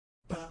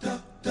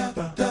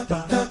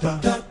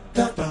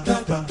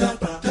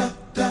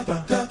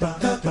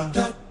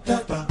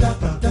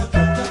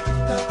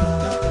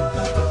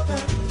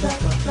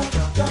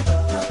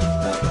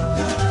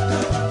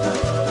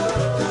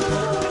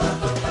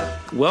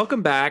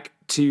Welcome back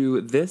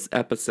to this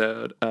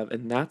episode of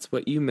And That's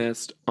What You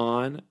Missed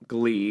on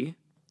Glee.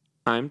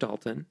 I'm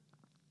Dalton.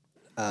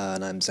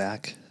 And I'm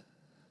Zach.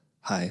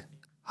 Hi.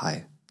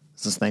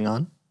 Is this thing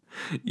on?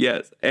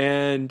 Yes,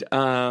 and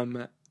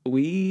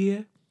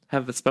we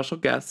have a special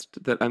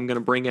guest that I'm going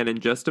to bring in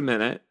just a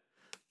minute,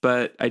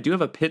 but I do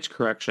have a pitch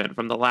correction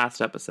from the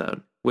last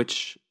episode,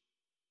 which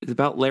is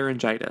about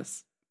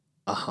laryngitis.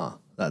 Uh-huh.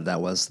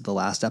 That was the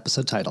last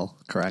episode title,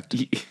 correct?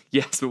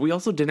 Yes, but we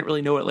also didn't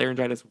really know what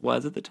laryngitis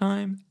was at the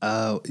time.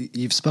 Oh,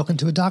 you've spoken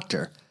to a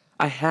doctor.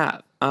 I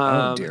have.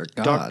 Oh, dear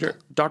God.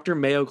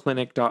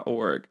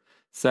 DrMayoClinic.org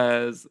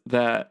says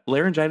that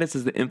laryngitis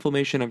is the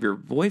inflammation of your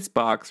voice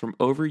box from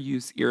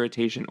overuse,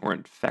 irritation, or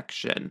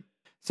infection.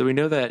 So we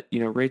know that,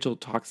 Rachel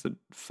talks a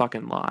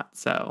fucking lot,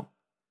 so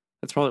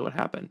that's probably what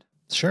happened.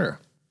 Sure.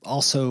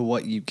 Also,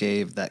 what you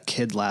gave that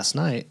kid last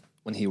night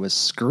when he was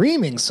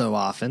screaming so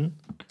often.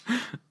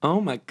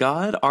 Oh my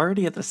God,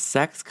 already at the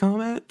sex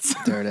comments?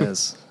 There it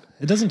is.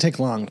 It doesn't take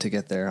long to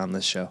get there on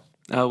this show.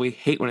 Oh, we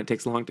hate when it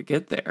takes long to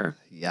get there.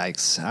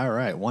 Yikes. All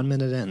right, 1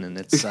 minute in, and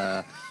it's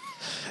a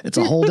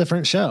whole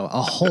different show.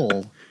 A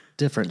whole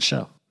different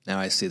show. Now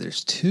I see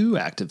there's 2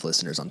 active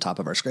listeners on top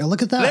of our screen.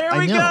 Look at that. There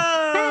we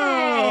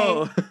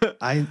go. Hey!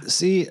 I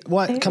see.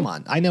 What? Come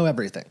on. I know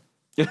everything.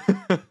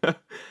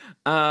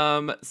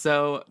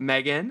 So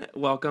Megan,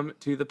 welcome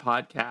to the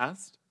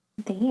podcast.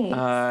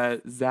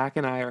 Thanks. Zach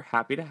and I are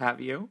happy to have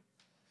you.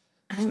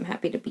 I'm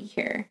happy to be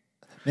here.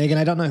 Megan,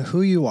 I don't know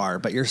who you are,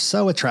 but you're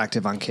so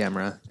attractive on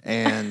camera,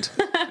 and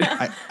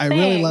I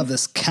really love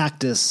this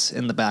cactus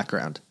in the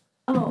background.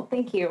 Oh,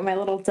 thank you. My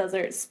little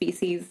desert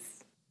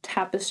species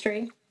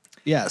tapestry.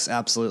 Yes,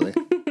 absolutely.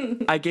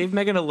 I gave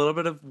Megan a little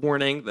bit of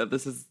warning that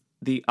this is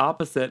the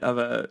opposite of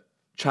a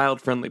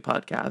child-friendly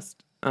podcast.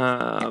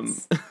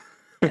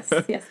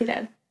 Yes, he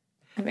did.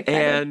 I'm excited.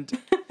 And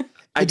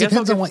it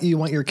depends on what you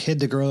want your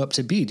kid to grow up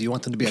to be. Do you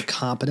want them to be a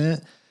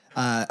competent,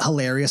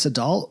 hilarious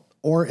adult,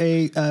 or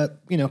a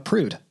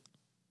prude?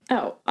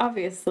 Oh,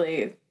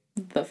 obviously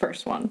the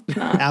first one.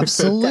 Not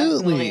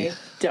Absolutely.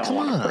 Don't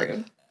want a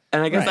prude.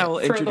 And I guess I will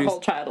Throw introduce the whole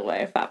child away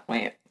at that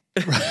point.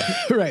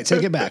 Right.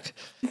 Take it back.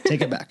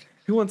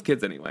 Who wants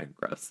kids anyway?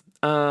 Gross.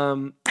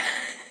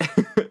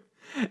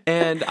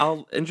 And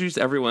I'll introduce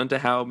everyone to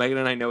how Megan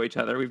and I know each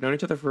other. We've known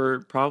each other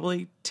for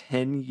probably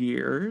 10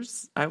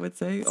 years, I would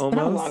say. It's almost.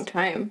 been a long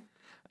time.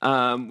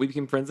 We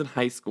became friends in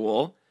high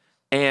school.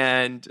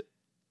 And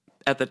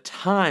at the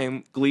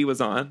time, Glee was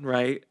on,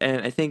 right?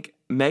 And I think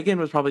Megan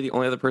was probably the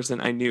only other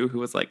person I knew who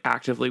was like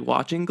actively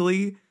watching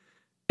Glee.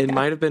 It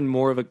might have been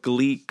more of a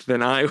Gleek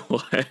than I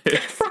was.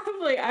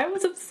 Probably. I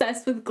was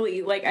obsessed with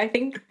Glee. Like, I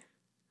think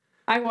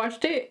I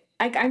watched it.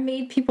 I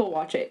made people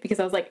watch it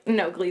because I was like,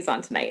 no, Glee's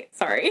on tonight.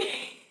 Sorry.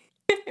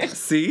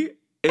 See?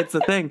 It's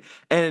a thing.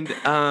 And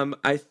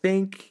I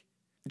think,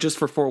 just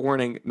for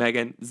forewarning,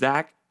 Megan,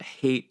 Zach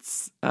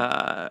hates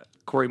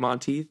Corey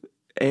Monteith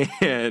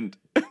and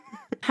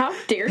how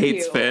dare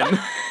hates you? Finn.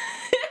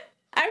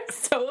 I'm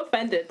so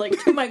offended,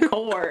 like to my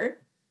core.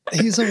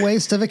 He's a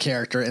waste of a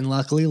character, and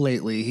luckily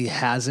lately he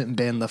hasn't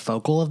been the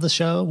focal of the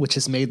show, which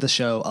has made the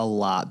show a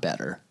lot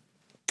better.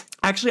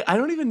 Actually, I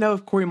don't even know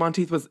if Corey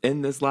Monteith was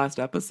in this last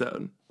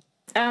episode.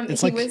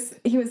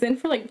 He was in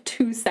for like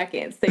 2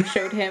 seconds. They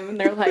showed him and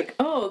they're like,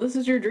 "Oh, this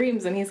is your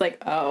dreams," and he's like,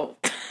 "Oh."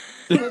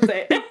 That's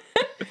it.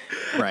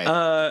 Right.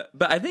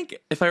 But I think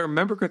if I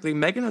remember correctly,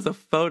 Megan has a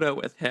photo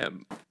with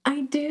him.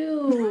 I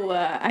do.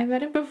 I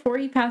met him before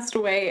he passed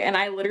away, and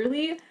I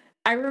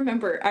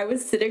remember I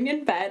was sitting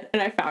in bed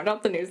and I found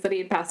out the news that he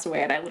had passed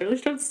away, and I literally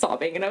started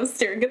sobbing, and I was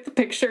staring at the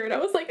picture, and I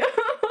was like,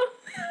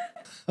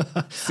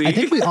 I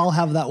think we all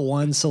have that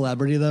one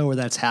celebrity, though, where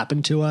that's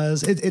happened to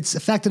us. It's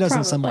affected us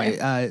in some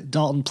way.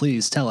 Dalton,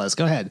 please tell us.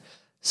 Go ahead.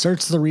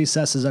 Search the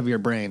recesses of your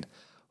brain.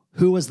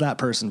 Who was that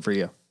person for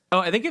you? Oh,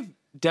 I think if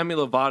Demi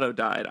Lovato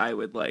died, I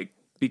would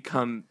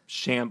become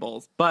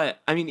shambles. But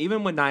I mean,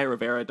 even when Naya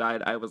Rivera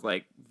died, I was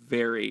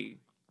very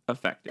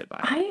affected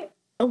by it.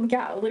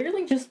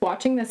 Literally just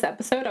watching this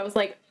episode, I was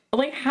like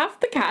half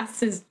the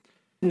cast is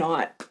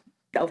not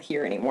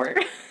here anymore.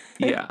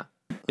 Yeah,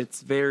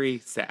 it's very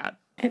sad.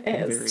 It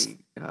is.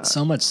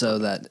 So much so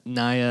that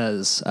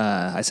Naya's,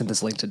 I sent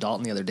this link to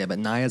Dalton the other day, but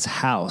Naya's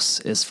house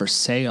is for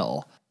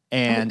sale.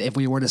 And if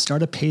we were to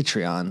start a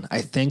Patreon, I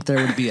think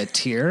there would be a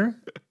tier,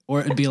 or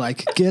it would be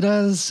like, get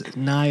us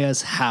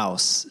Naya's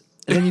house.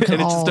 And then you can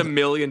and it's just $1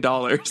 million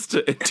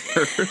to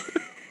enter.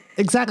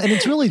 Exactly. And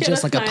it's really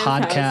just like a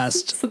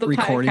podcast so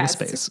recording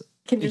space.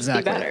 Can just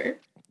be better.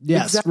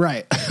 Yes,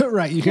 right.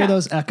 Right. You hear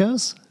those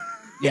echoes?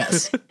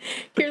 Yes.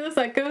 Hear those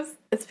echoes?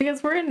 It's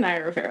because we're in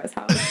Naya Rivera's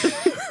house.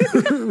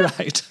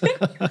 Right.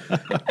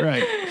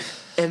 Right.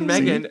 And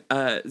Megan,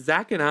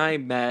 Zach and I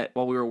met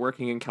while we were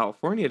working in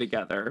California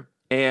together.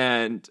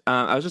 And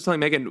I was just telling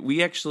Megan,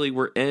 we actually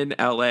were in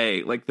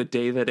LA the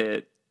day that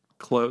it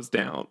closed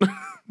down.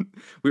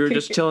 We were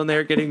just chilling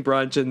there getting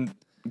brunch, and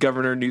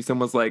Governor Newsom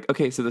was like,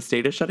 okay, so the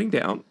state is shutting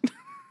down.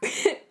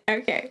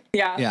 Okay.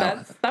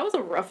 Yeah. That was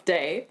a rough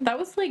day. That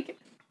was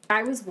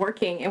I was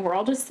working and we're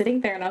all just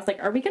sitting there, and I was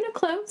like, are we going to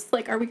close?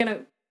 Are we going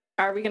to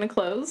are we going to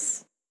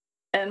close?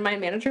 And my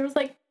manager was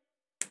like,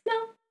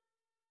 no.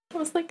 I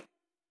was like,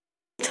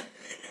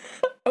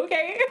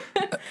 okay.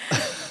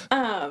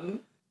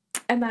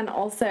 And then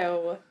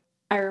also,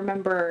 I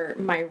remember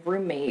my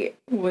roommate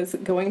was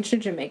going to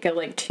Jamaica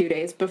like 2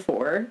 days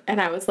before,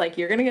 and I was like,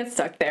 you're gonna get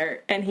stuck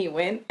there. And he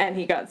went and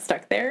he got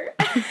stuck there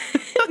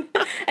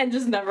and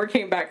just never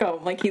came back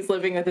home. Like, he's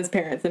living with his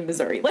parents in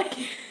Missouri. Like,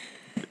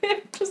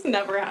 it just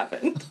never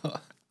happened.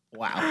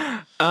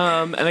 Wow.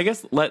 And I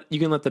guess you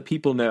can let the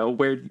people know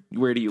where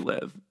do you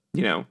live?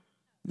 You know,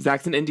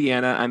 Zach's in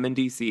Indiana, I'm in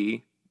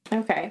DC.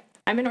 Okay.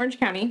 I'm in Orange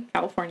County,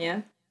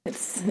 California.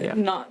 It's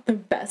not the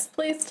best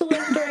place to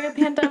live during a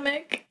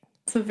pandemic.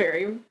 It's a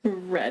very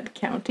red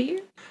county.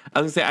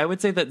 I was gonna say, I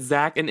would say that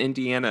Zach in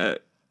Indiana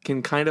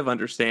can kind of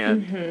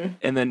understand. Mm-hmm.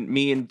 And then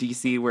me in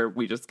DC, where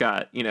we just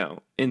got,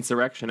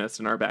 insurrectionists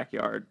in our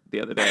backyard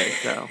the other day.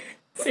 So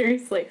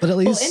seriously. But at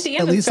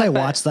least I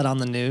watched that on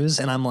the news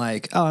and I'm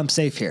like, oh, I'm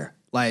safe here.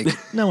 Like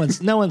no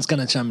one's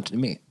gonna come to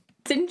me.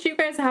 Didn't you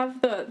guys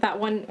have that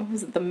one,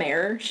 was it the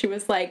mayor? She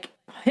was like,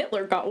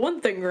 Hitler got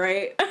one thing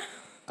right.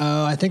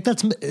 Oh, I think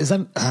not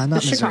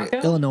Missouri,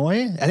 Chicago?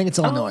 Illinois. I think it's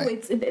Illinois.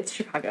 Oh, it's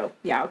Chicago.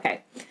 Yeah,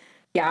 okay.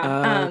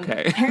 Yeah.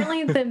 Okay.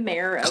 Apparently, the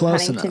mayor of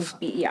Close Huntington enough.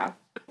 Beach. Yeah,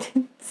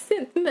 it's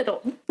in the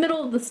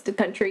middle of the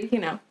country.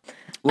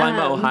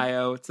 Lima,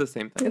 Ohio, it's the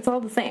same thing. It's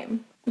all the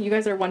same. You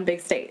guys are one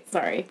big state.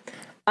 Sorry.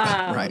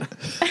 Right.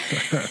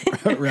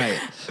 Right.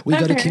 We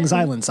go to Kings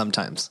Island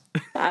sometimes.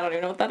 I don't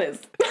even know what that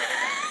is.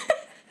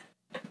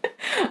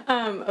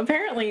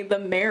 Apparently, the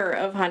mayor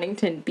of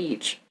Huntington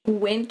Beach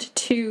went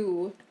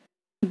to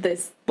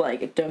this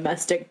like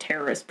domestic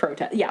terrorist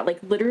protest. Yeah, like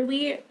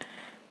literally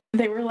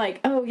they were like,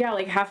 oh yeah,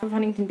 like half of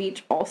Huntington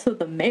Beach, also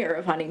the mayor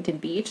of Huntington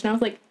Beach. And I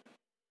was like,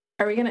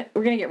 we're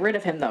gonna get rid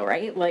of him though,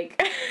 right?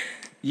 Like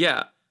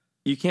Yeah.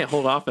 You can't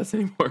hold office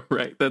anymore,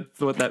 right? That's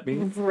what that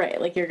means. Right,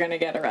 like you're gonna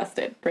get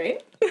arrested,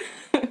 right?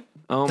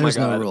 Oh There's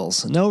my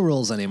God. no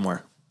rules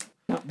anymore.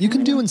 You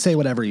can do and say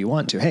whatever you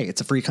want to. Hey,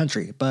 it's a free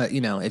country. But,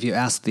 if you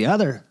ask the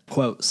other,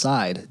 quote,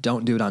 side,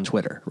 don't do it on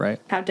Twitter,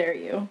 right? How dare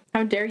you?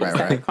 How dare you Right,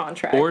 sign right. a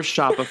contract? Or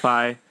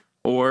Shopify,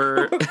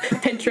 or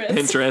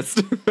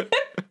Pinterest.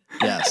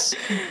 Yes.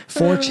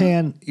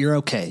 4chan, you're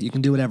okay. You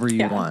can do whatever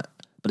you want.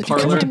 But if you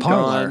come Parler, into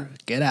Parler, gone.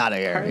 get out of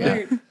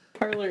here.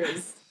 Parler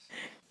is...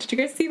 Did you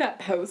guys see that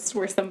post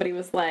where somebody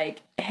was like,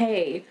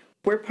 hey,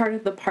 we're part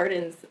of the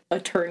pardons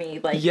attorney,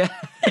 like, Yeah.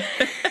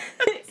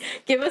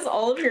 give us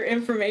all of your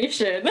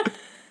information.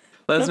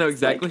 Let us know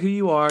exactly who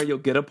you are. You'll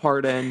get a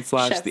pardon /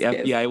 Chef's the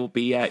kiss. FBI will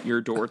be at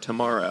your door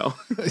tomorrow.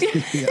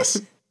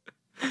 Yes.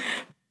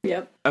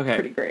 Yep. Okay.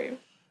 Pretty great.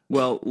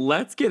 Well,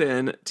 let's get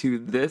into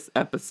this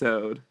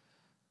episode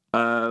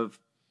of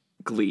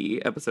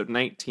Glee, episode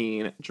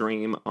 19,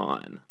 Dream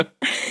On.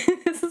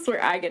 This is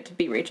where I get to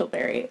be Rachel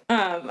Berry.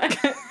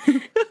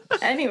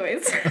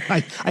 Anyways.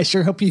 I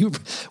sure hope you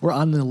were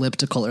on an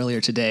elliptical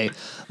earlier today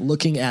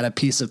looking at a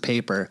piece of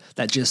paper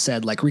that just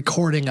said, like,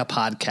 recording a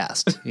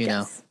podcast, you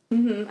know?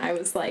 Mm-hmm. I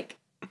was, like,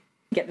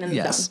 getting in the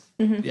Yes.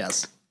 zone. Mm-hmm.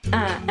 Yes.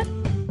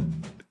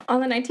 On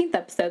the 19th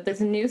episode,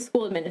 there's a new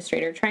school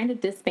administrator trying to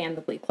disband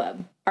the Glee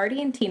Club.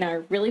 Artie and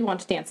Tina really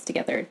want to dance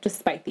together,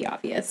 despite the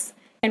obvious.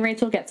 And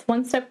Rachel gets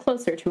one step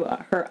closer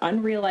to her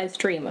unrealized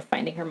dream of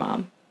finding her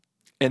mom.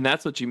 And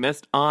that's what you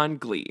missed on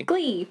Glee.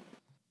 Glee.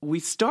 We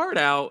start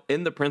out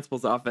in the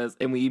principal's office,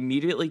 and we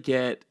immediately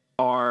get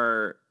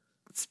our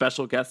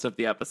special guest of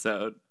the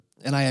episode.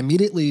 And I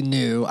immediately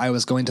knew I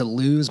was going to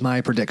lose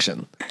my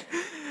prediction.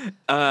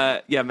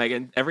 Yeah,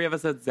 Megan. Every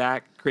episode,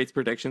 Zach creates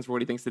predictions for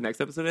what he thinks the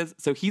next episode is.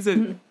 So he's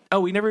Oh,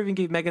 we never even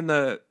gave Megan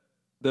the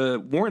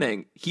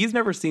warning. He's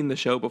never seen the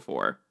show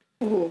before.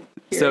 Ooh,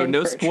 So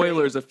no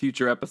spoilers of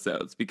future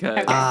episodes because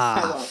Okay.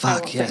 I won't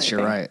Fuck, say yes, you're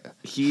anything. right.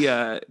 he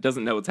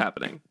doesn't know what's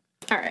happening.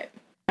 All right.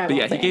 But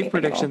yeah, he gave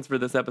predictions for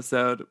this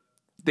episode.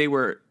 They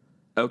were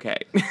okay.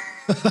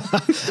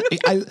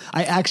 I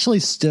actually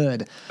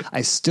stood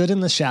in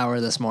the shower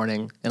this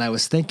morning and I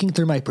was thinking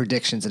through my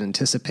predictions in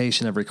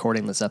anticipation of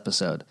recording this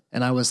episode.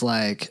 And I was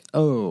like,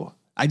 oh,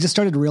 I just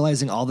started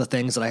realizing all the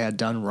things that I had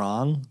done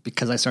wrong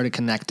because I started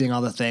connecting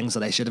all the things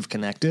that I should have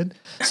connected.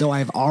 So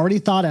I've already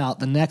thought out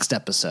the next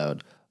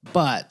episode.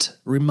 But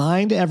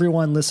remind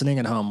everyone listening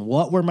at home,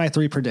 what were my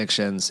 3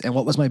 predictions and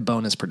what was my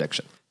bonus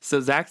prediction? So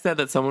Zach said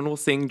that someone will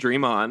sing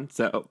Dream On.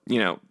 So,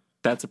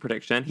 that's a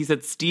prediction. He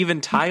said Steven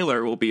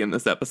Tyler will be in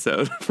this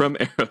episode from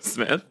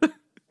Aerosmith.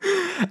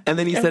 And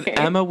then he said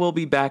Emma will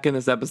be back in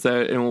this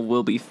episode and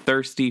will be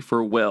thirsty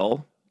for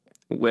Will,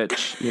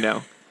 which,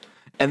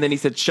 And then he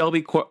said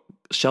Shelby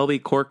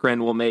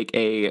Corcoran will make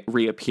a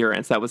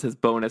reappearance. That was his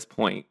bonus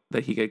point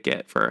that he could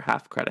get for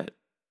half credit.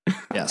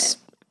 Yes.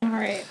 All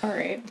right.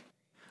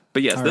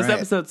 But yes, All this right.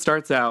 episode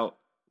starts out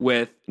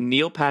with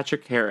Neil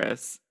Patrick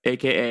Harris,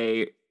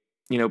 a.k.a.,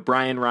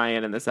 Brian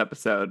Ryan in this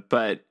episode.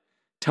 But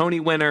Tony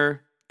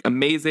winner,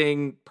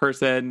 amazing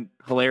person,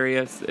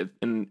 hilarious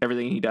in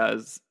everything he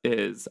does,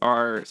 is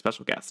our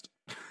special guest.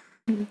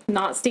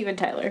 Not Steven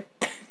Tyler.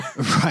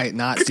 Right,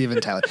 not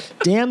Steven Tyler.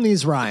 Damn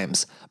these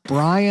rhymes.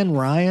 Brian,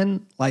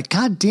 Ryan, like,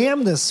 God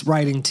damn this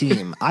writing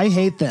team. I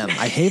hate them.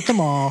 I hate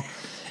them all.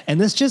 And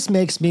this just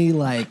makes me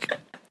like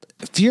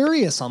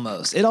furious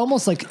almost. It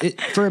almost like,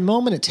 for a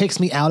moment, it takes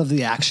me out of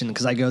the action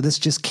because I go, this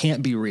just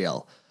can't be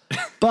real.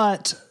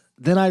 But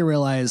then I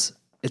realize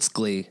it's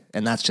Glee,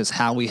 and that's just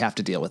how we have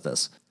to deal with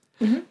this.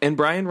 Mm-hmm. And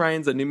Brian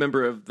Ryan's a new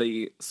member of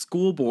the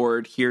school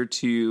board here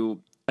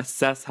to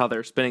assess how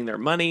they're spending their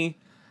money.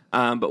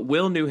 But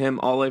Will knew him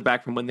all the way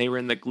back from when they were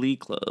in the Glee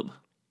Club.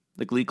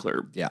 The Glee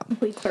Club. Yeah.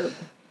 Glee Club.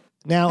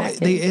 Now,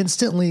 they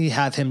instantly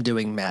have him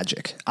doing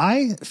magic.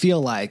 I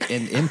feel like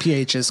in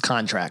MPH's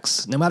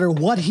contracts, no matter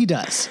what he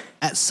does,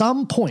 at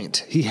some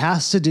point, he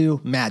has to do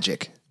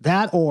magic.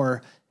 That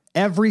or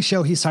every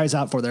show he signs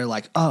out for, they're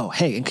like, oh,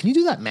 hey, and can you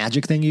do that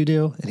magic thing you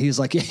do? And he's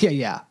like,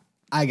 yeah,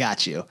 I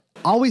got you.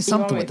 Always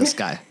something with this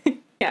guy.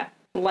 Yeah.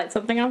 Light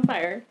something on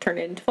fire, turn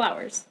it into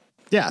flowers.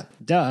 Yeah,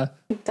 duh.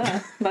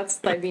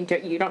 That's, I mean,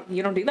 you don't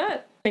do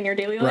that in your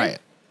daily life. Right.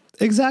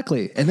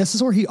 Exactly. And this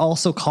is where he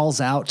also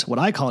calls out what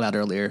I called out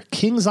earlier,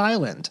 Kings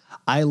Island.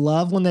 I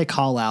love when they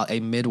call out a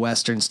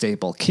Midwestern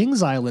staple.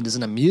 Kings Island is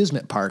an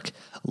amusement park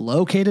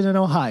located in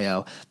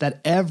Ohio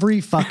that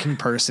every fucking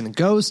person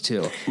goes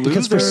to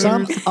because for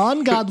some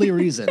ungodly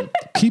reason,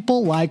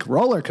 people like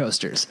roller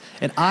coasters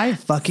and I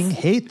fucking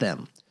hate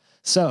them.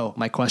 So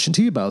my question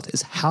to you both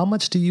is, how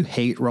much do you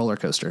hate roller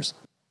coasters?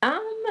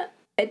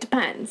 It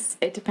depends.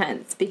 It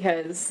depends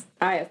because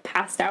I have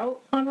passed out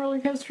on roller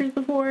coasters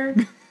before.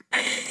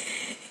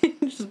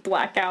 Just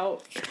black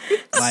out.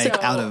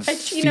 Like out of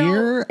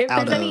fear? If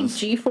there's any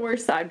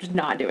G-force, I'm just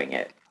not doing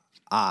it.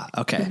 Ah,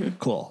 okay,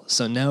 cool.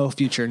 So no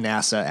future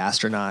NASA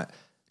astronaut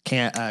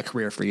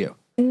career for you.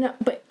 No,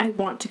 but I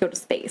want to go to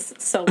space.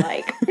 So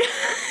like,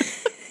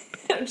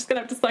 I'm just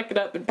gonna have to suck it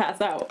up and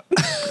pass out.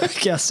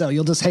 Yeah, so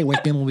you'll just, hey,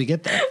 wake me up when we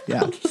get there.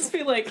 Yeah. I'll just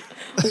be like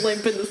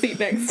limp in the seat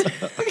next.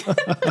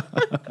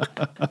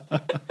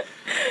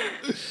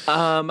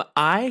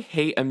 I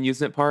hate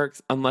amusement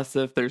parks unless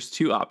if there's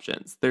two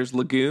options. There's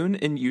Lagoon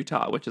in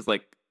Utah, which is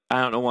like,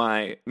 I don't know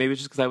why. Maybe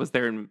it's just because I was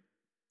there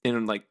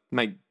in like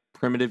my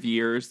primitive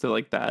years, so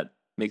like that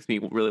makes me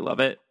really love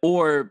it.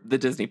 Or the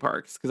Disney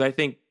parks, because I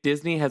think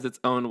Disney has its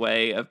own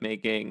way of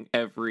making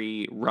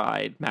every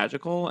ride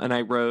magical, and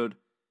I rode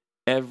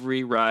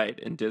every ride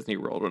in Disney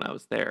World when I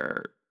was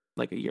there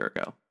like a year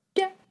ago.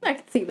 Yeah, I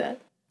can see that.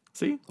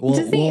 See?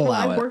 Disney,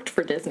 I worked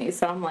for Disney,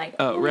 so I'm like,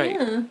 oh right.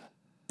 Yeah.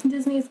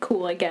 Disney's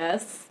cool, I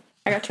guess.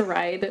 I got to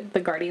ride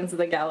the Guardians of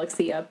the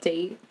Galaxy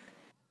update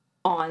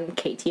on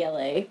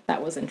KTLA.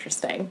 That was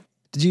interesting.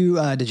 Did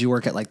you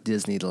work at like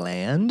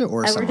Disneyland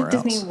or somewhere else? I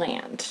worked at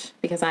Disneyland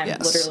because I'm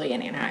literally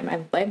in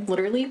Anaheim. I'm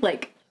literally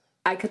like,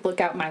 I could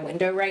look out my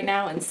window right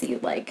now and see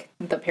like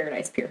the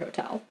Paradise Pier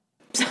Hotel.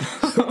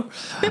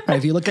 Right,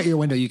 if you look at your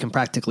window, you can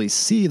practically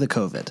see the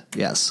COVID.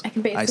 Yes, I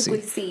can basically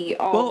see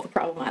all of the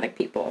problematic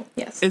people.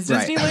 Yes. Is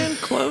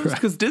Disneyland closed?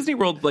 Because Disney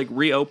World like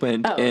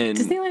reopened.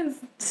 Disneyland's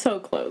so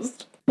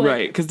closed. Like,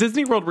 right, because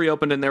Disney World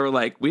reopened and they were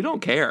like, we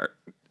don't care.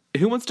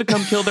 Who wants to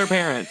come kill their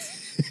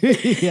parents?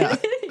 Yeah.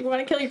 You want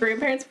to kill your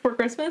grandparents before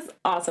Christmas?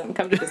 Awesome.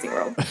 Come to Disney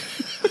World.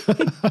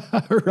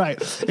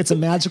 Right. It's a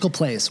magical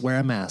place. Wear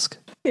a mask.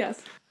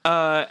 Yes.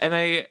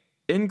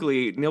 In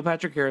Glee, Neil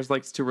Patrick Harris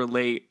likes to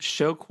relate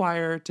show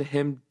choir to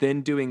him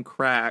then doing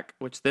crack,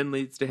 which then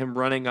leads to him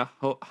running a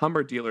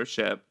Hummer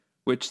dealership,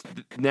 which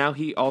now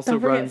he also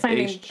runs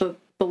finding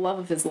the love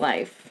of his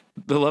life.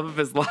 The love of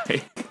his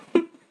life.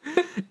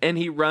 And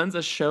he runs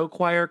a show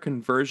choir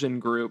conversion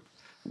group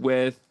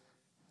with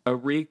a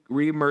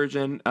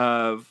re-immersion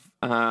of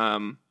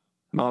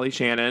Molly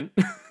Shannon.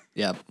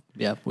 Yep,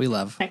 we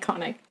love.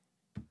 Iconic.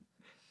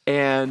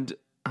 And,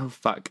 oh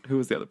fuck, who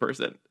was the other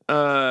person?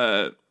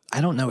 I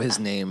don't know his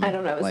name. I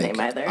don't know his name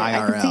either. IRL.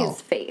 I can see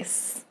his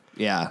face.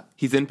 Yeah.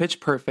 He's in Pitch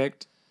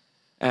Perfect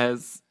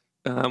as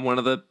one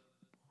of the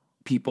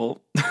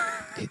people.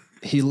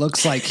 He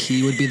looks like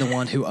he would be the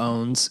one who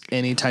owns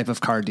any type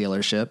of car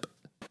dealership.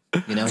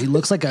 You know, he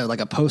looks like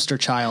a poster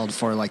child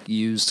for like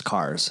used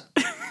cars.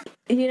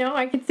 You know,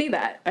 I could see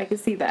that. Yeah,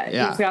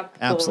 he's got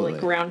the absolutely.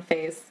 like round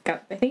face. I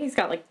think he's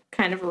got like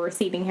kind of a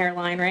receding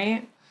hairline,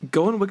 right?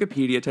 Go on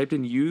Wikipedia, type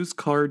in used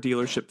car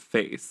dealership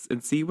face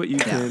and see what you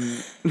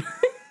can.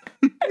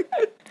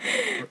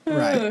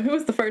 Right. Who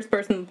was the first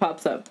person that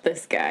pops up?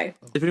 This guy.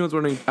 If anyone's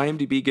wondering,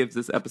 IMDb gives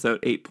this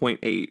episode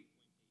 8.8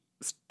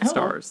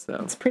 stars. So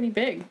it's pretty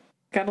big.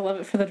 Gotta love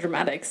it for the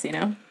dramatics, you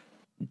know?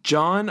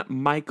 John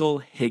Michael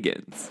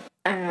Higgins.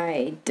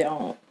 I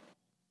don't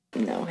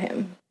know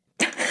him.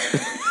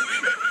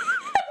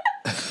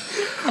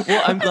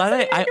 Well, I'm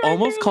glad I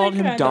almost called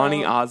him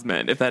Donny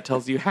Osmond, if that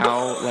tells you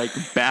how like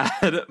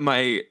bad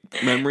my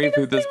memory of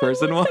who this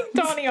person was. Like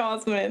Donny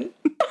Osmond.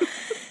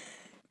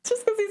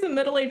 Just because he's a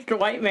middle-aged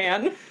white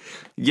man.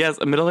 Yes,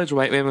 a middle-aged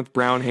white man with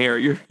brown hair.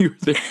 You're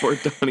therefore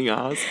Donny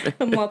Osmond.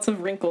 And lots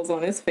of wrinkles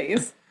on his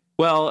face.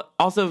 Well,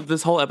 also,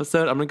 this whole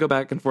episode, I'm going to go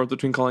back and forth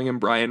between calling him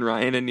Brian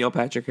Ryan and Neil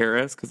Patrick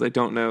Harris, because I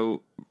don't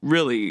know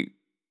really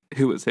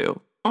who is who.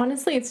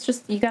 Honestly, it's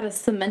just, you got to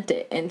cement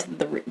it into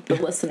the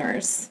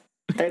listeners.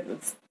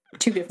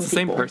 two different It's the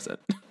same people. person.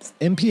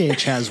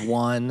 MPH has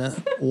one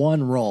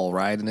role,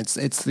 right? And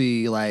it's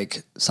the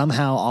like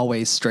somehow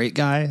always straight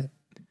guy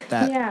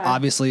that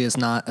obviously is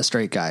not a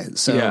straight guy.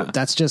 So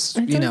that's just,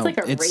 It's like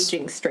a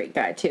raging straight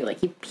guy too. Like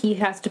he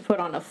has to put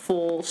on a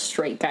full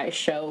straight guy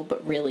show,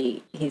 but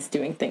really he's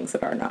doing things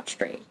that are not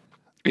straight.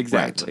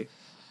 Exactly.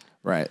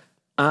 Right.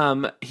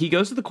 He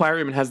goes to the choir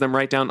room and has them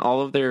write down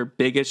all of their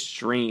biggest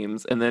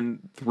dreams and then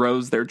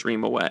throws their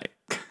dream away.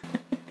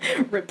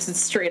 Rips it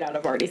straight out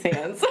of Artie's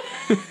hands.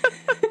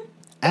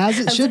 As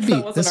it should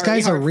be. This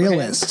guy's a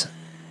realist.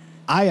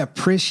 I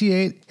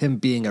appreciate him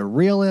being a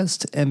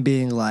realist and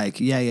being like,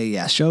 yeah,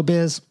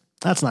 showbiz,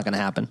 that's not going to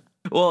happen.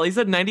 Well, he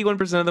said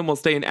 91% of them will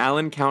stay in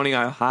Allen County,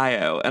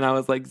 Ohio. And I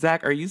was like,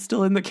 Zach, are you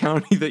still in the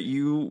county that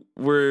you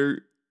were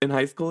in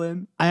high school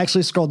in? I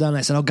actually scrolled down and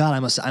I said, oh, God,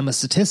 I'm a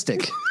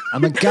statistic.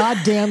 I'm a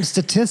goddamn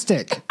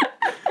statistic.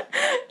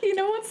 You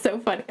know what's so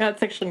funny?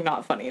 That's actually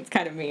not funny. It's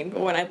kind of mean.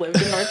 But when I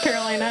lived in North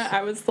Carolina,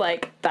 I was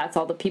like, that's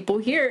all the people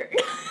here.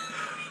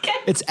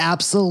 It's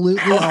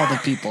absolutely all the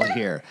people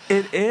here.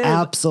 It is.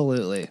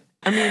 Absolutely.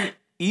 I mean,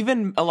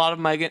 even a lot of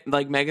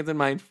Megan's and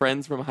my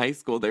friends from high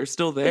school, they're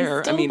still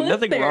there. I mean,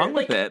 nothing wrong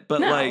with it,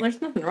 but no,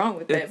 there's nothing wrong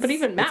with it. But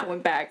even Matt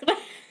went back.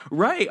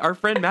 Right. Our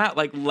friend Matt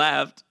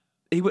left.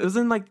 He was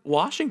in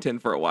Washington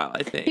for a while,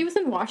 I think. He was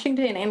in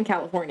Washington and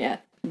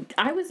California.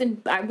 I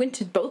went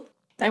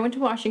to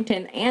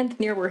Washington and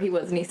near where he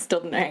was, and he still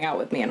didn't hang out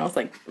with me. And I was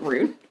like,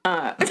 rude.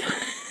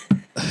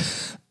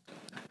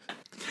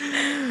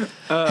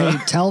 Hey,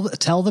 tell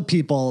the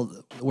people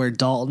where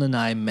Dalton and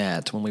I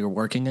met when we were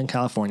working in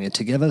California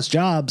to give us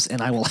jobs,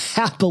 and I will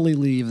happily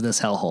leave this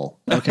hellhole.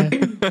 Okay.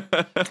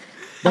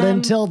 But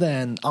until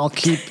then, I'll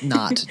keep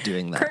not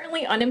doing that.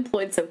 Currently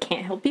unemployed, so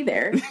can't help you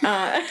there.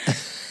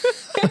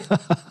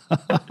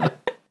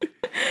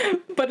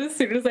 But as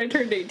soon as I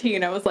turned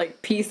 18, I was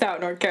like, peace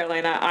out, North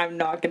Carolina. I'm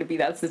not going to be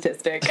that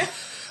statistic.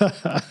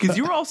 Because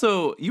you were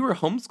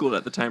homeschooled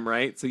at the time,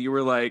 right? So you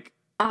were like...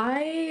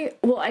 I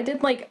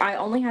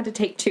only had to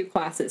take 2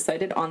 classes, so I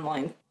did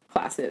online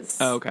classes.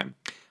 Oh, okay.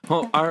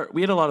 Well,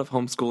 we had a lot of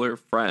homeschooler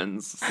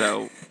friends,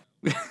 so...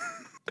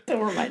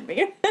 Don't remind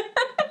me.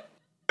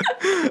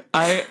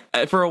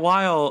 For a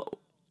while,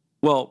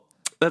 well,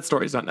 that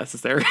story's not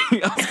necessary.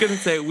 I was going to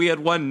say we had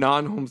one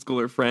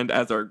non-homeschooler friend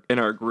in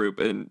our group,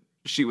 and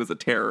she was a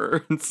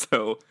terror, and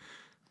so...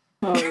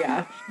 Oh,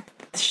 yeah.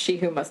 She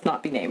who must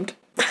not be named.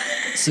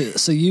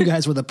 So you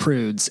guys were the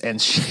prudes,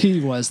 and she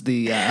was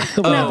the the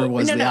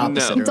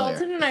opposite. No.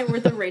 Dalton and I were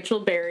the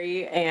Rachel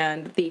Berry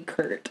and the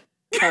Kurt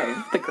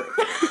of the group.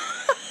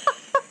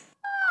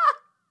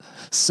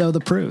 So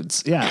the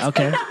prudes, yeah,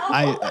 okay.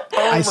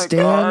 I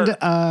stand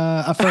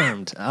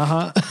affirmed.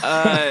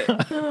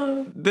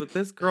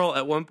 This girl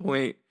at one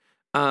point,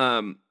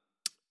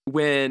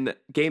 when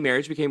gay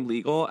marriage became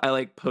legal,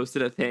 I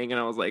posted a thing,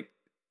 and I was like,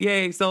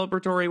 yay,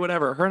 celebratory,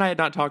 whatever. Her and I had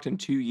not talked in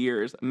 2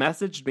 years,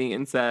 messaged me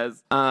and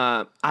says,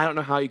 I don't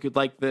know how you could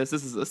like this.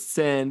 This is a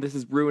sin. This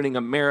is ruining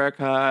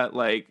America.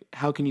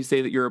 How can you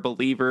say that you're a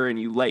believer and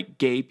you like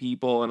gay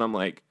people? And I'm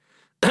like,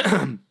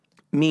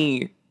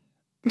 me.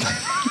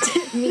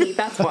 Me,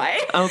 that's why.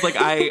 I was like,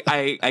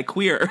 I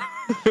queer.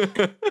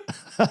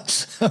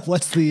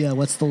 What's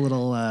the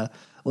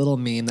little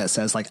meme that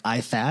says I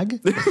fag?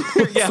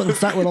 Yeah, so it's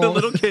that the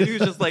little kid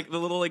who's just the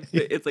little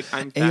it's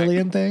I'm fag.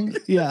 Alien thing.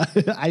 Yeah,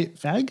 I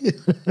fag.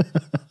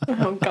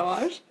 Oh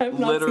gosh, I've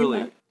not literally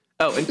seen that.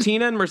 Oh, and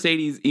Tina and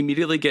Mercedes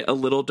immediately get a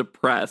little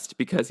depressed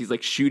because he's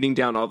shooting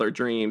down all their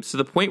dreams to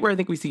the point where I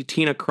think we see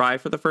Tina cry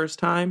for the first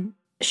time.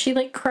 She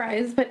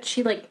cries, but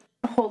she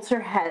holds her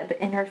head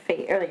in her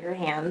face, or her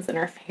hands, and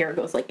her hair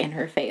goes in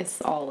her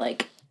face, all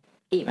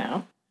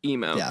emo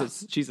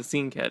because she's a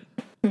scene kid.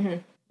 Mm-hmm.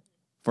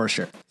 For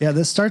sure. Yeah,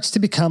 this starts to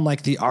become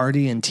the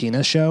Artie and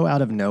Tina show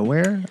out of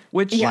nowhere.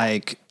 Which,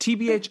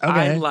 TBH, okay.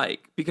 I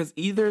like. Because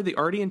either the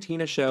Artie and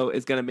Tina show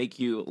is going to make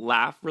you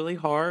laugh really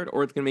hard,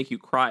 or it's going to make you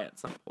cry at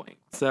some point.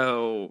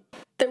 So...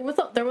 There was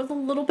a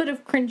little bit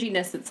of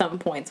cringiness at some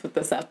points with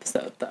this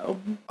episode, though.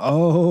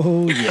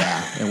 Oh,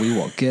 yeah. And we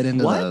will get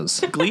into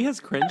those. Glee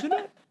has cringe in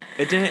it?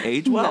 It didn't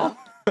age well?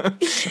 No.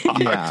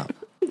 Yeah.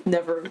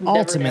 Never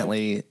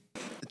Ultimately, knew.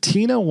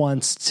 Tina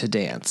wants to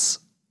dance,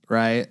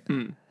 right?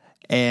 Mm.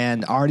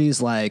 And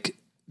Artie's like,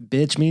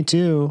 bitch, me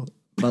too,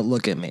 but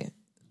look at me.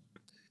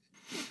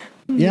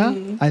 Yeah,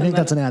 I think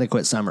that's an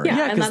adequate summary.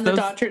 Yeah, and then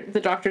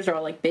the doctors are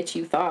all like, bitch,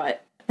 you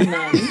thought. And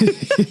then...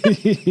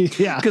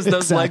 Yeah, because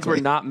those legs were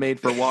not made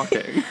for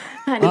walking.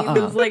 Honey,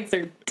 those legs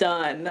are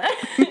done.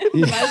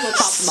 Might as well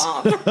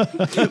pop them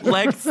off.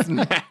 Legs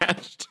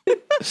smashed.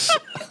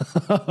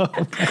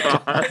 Oh,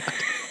 God.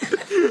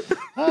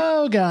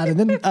 Oh, God. And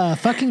then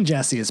fucking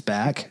Jesse is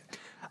back.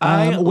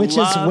 Which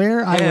is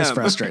where I was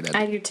frustrated.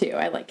 I do too.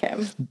 I like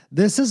him.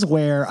 This is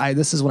when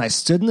I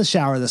stood in the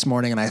shower this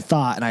morning and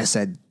I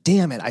said,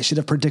 damn it, I should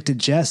have predicted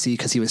Jesse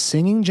because he was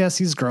singing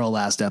Jesse's Girl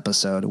last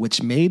episode,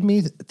 which made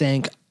me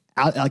think,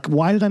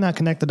 why did I not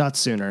connect the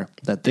dots sooner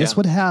that this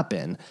would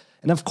happen?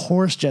 And of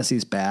course,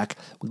 Jesse's back.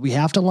 We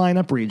have to line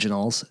up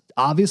regionals.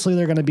 Obviously,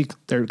 they're going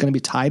to be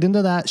tied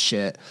into that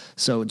shit.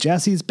 So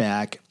Jesse's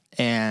back.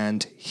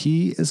 and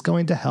he is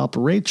going to help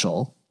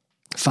Rachel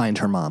find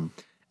her mom.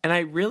 And I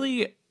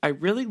really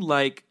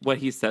like what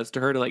he says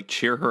to her to like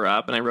cheer her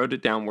up. And I wrote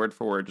it down word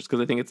for word just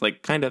because I think it's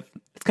like kind of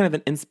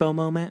an inspo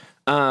moment.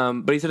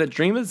 But he said a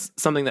dream is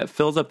something that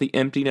fills up the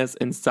emptiness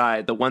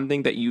inside. The one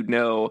thing that you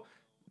know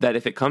that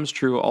if it comes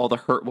true, all the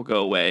hurt will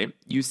go away.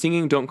 You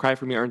singing Don't Cry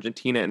For Me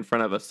Argentina in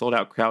front of a sold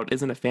out crowd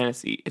isn't a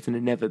fantasy. It's an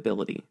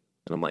inevitability.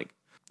 And I'm like,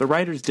 the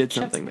writers did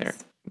something there.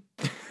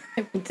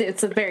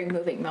 It's a very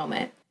moving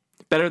moment.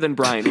 Better than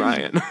Brian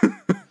Ryan.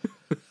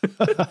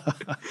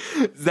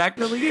 Zach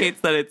really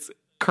hates that it's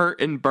Kurt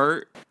and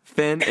Bert,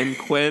 Finn and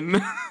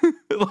Quinn.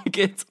 Like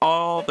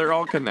they're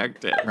all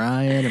connected.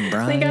 Ryan and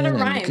Brian. They gotta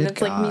rhyme. It's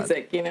God. like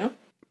music, you know?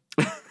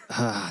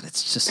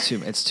 It's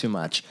just too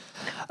much.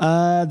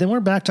 Then we're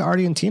back to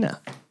Artie and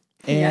Tina.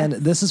 And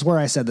this is where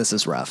I said this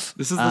is rough.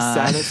 This is the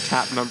saddest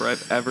tap number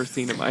I've ever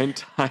seen in my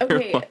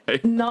entire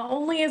life. Not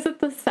only is it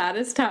the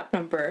saddest tap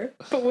number,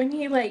 but when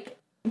he like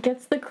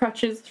gets the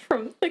crutches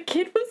from the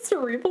kid with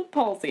cerebral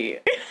palsy,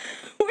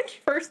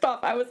 which first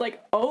off I was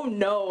like, oh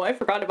no, I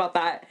forgot about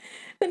that.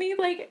 Then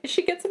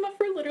she gets him up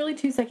for literally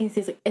 2 seconds.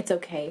 He's like, it's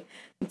okay.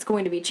 It's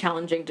going to be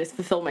challenging to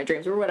fulfill my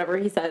dreams or whatever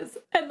he says.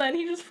 And then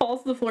he just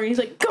falls to the floor and he's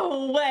like,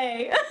 go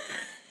away.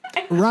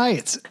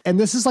 Right. And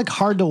this is like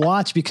hard to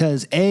watch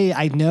because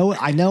I know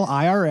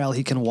IRL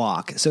he can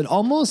walk. So it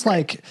almost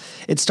like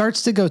it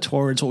starts to go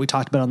towards what we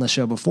talked about on the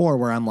show before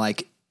where I'm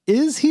like,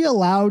 is he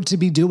allowed to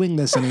be doing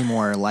this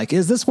anymore? Like,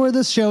 is this where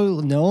this show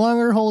no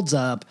longer holds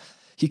up?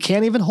 He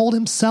can't even hold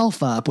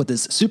himself up with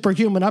his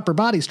superhuman upper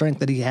body strength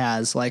that he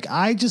has. Like,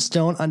 I just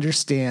don't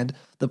understand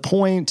the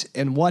point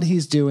and what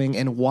he's doing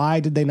and why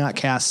did they not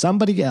cast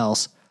somebody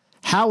else?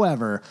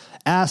 However,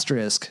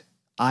 asterisk,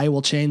 I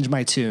will change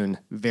my tune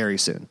very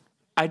soon.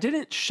 I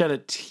didn't shed a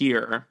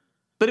tear,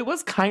 but it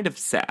was kind of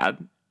sad,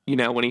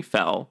 when he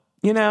fell.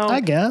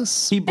 I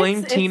guess. He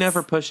blamed Tina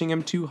for pushing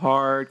him too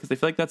hard because I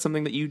feel like that's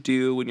something that you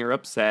do when you're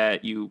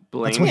upset. You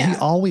blame. That's what he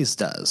always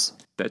does.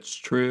 That's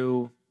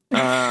true. But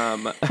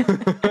I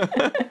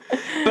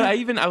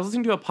was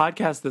listening to a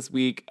podcast this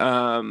week,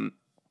 and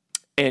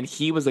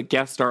he was a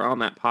guest star on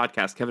that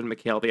podcast. Kevin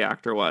McHale, the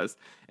actor, was,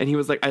 and he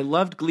was like, "I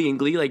loved Glee, and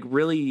Glee like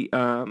really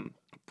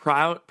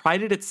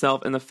prided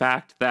itself in the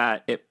fact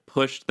that it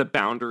pushed the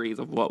boundaries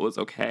of what was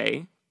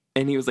okay."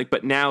 And he was like,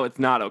 "But now it's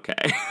not okay."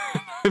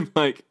 I'm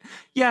like,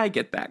 "Yeah, I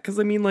get that," because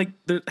I mean, like,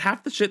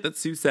 half the shit that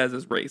Sue says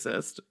is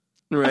racist,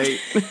 right?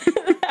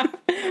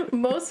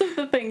 Most of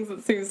the things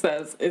that Sue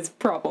says is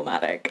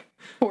problematic,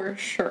 for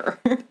sure.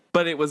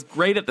 But it was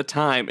great at the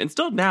time, and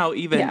still now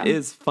even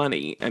is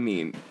funny. I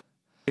mean,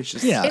 it's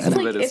just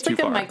it's like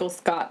a Michael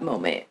Scott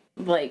moment.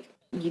 Like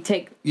you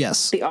take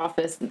The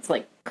Office, it's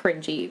like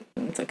cringy,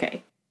 and it's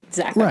okay.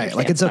 Exactly. Right,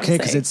 like it's okay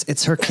because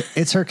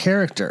it's her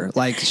character.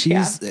 Like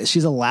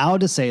she's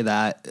allowed to say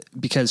that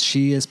because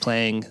she is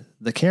playing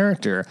the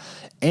character,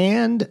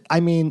 and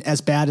I mean,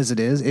 as bad as it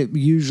is, it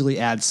usually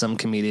adds some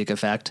comedic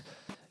effect.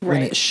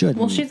 When it shouldn't.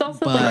 Well, she's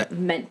also like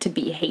meant to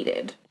be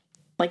hated.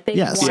 Like they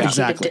want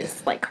you to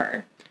dislike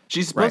her.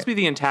 She's supposed to be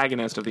the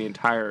antagonist of the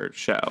entire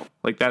show.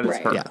 Like that is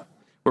her. Yeah.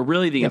 Where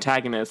really the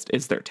antagonist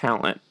is their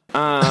talent. Shoe.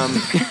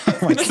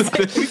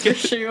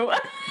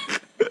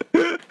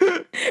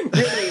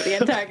 Really, the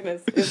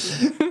antagonist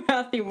is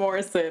Matthew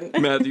Morrison.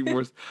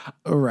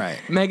 Right.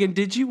 Megan,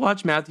 did you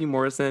watch Matthew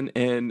Morrison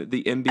in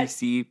the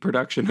NBC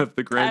production of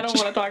The Grinch? I don't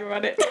want to talk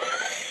about it.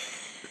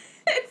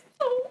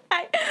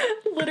 I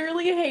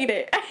literally hate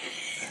it.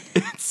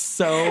 It's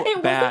so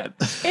bad.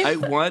 I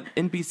want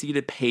NBC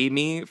to pay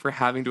me for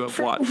having to have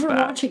watched that. For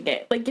watching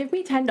it. Like, give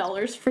me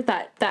 $10 for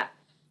that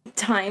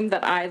time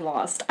that I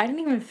lost. I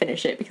didn't even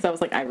finish it because I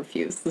was like, I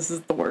refuse. This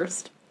is the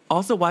worst.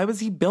 Also, why was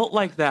he built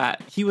like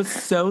that? He was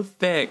so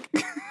thick.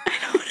 I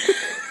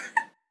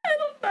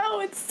don't know.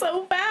 It's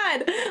so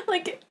bad.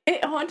 Like,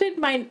 it haunted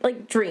my,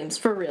 like, dreams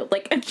for real.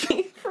 Like,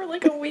 for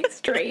like a week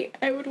straight,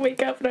 I would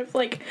wake up and I was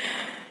like,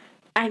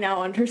 I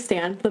now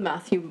understand the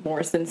Matthew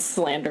Morrison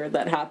slander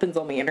that happens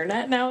on the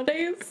internet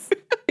nowadays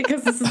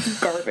because this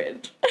is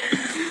garbage.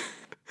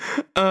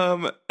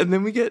 And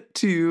then we get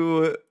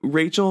to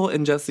Rachel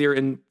and Jesse are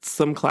in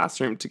some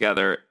classroom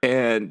together,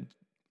 and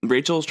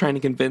Rachel's trying to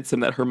convince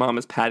him that her mom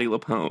is Patti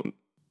LuPone.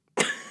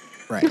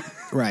 Right.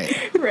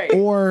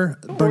 Or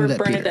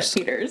Bernadette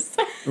Peters.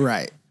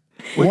 Right.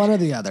 One or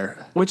the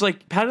other. Which,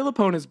 like, Patti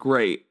LuPone is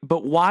great,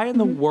 but why in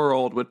the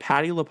world would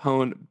Patti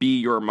LuPone be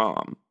your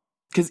mom?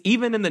 Because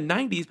even in the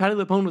 90s, Patti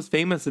LuPone was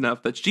famous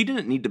enough that she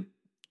didn't need to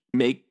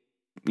make,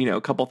 a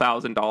couple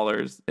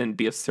 $1,000s and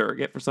be a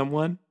surrogate for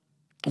someone.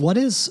 What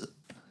is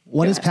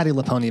Patti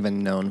LuPone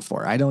even known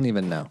for? I don't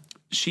even know.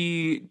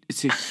 She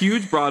is a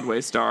huge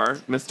Broadway star,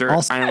 Mr.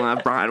 Also, I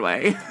love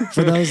Broadway.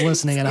 For those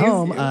listening at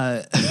home,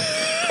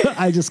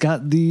 I just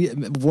got the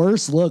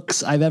worst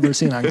looks I've ever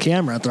seen on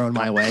camera thrown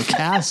my way,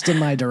 cast in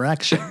my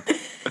direction.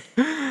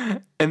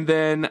 And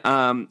then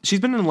she's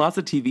been in lots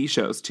of TV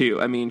shows,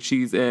 too. I mean,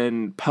 she's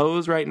in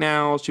Pose right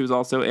now. She was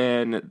also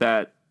in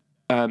that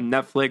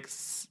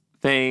Netflix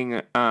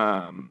thing,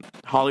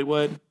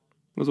 Hollywood.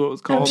 was what it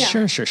was called.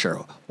 yeah.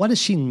 Sure. What is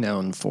she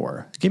known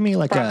for? Give me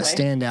like Broadway. a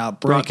standout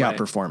breakout Broadway.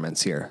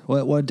 performance here.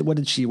 What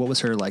did she? What was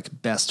her like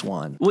best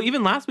one? Well,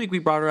 even last week we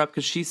brought her up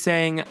because she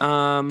sang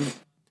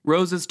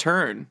Rose's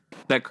Turn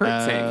that Kurt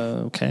sang.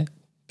 Okay,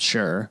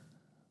 sure.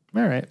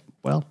 All right.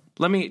 Well,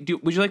 Would you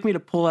like me to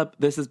pull up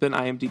This Has Been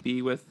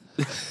IMDb with?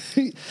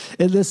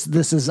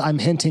 this is I'm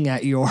hinting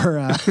at your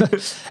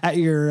at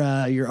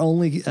your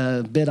only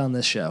bit on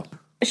this show.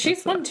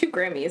 She's won 2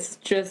 Grammys.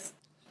 Just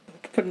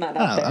putting that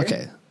out Oh, there.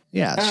 okay.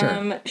 Yeah,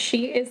 sure.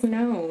 She is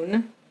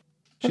known.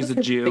 She's a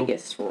her Jew.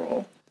 Biggest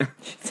role.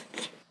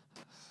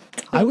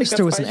 I wish think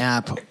there was that's an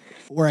app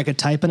where I could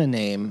type in a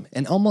name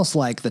and almost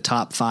like the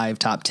top 5,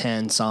 top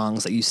 10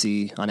 songs that you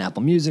see on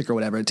Apple Music or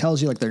whatever. It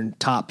tells you like their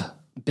top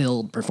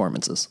billed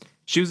performances.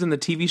 She was in the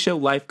TV show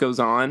Life Goes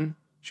On.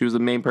 She was the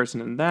main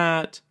person in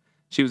that.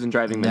 She was in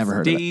Driving Never Miss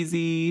heard of it.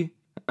 Daisy.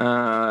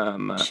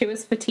 She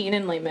was Fatine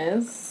in Les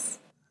Mis.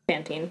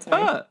 Fantine,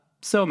 sorry.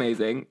 So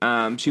amazing.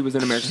 She was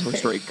in American Horror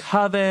Story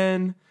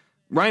Coven.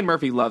 Ryan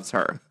Murphy loves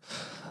her.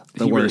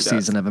 The He really worst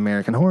does. season of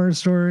American Horror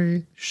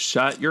Story.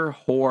 Shut your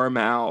whore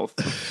mouth.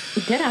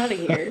 Get out of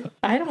here.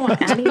 I don't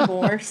want any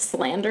more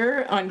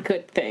slander on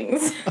good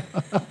things.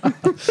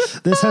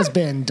 This has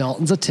been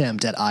Dalton's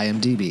attempt at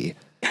IMDb.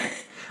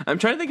 I'm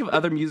trying to think of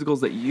other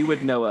musicals that you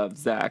would know of,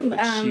 Zach.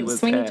 That she was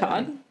Sweeney in.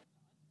 Todd.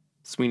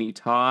 Sweeney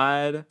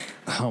Todd.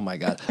 Oh my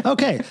God.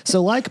 Okay,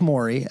 so like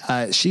Maury,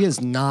 she is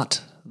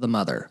not the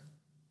mother.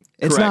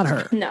 It's Correct. not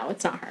her. No,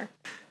 it's not her.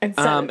 And,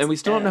 so And we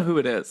still don't know who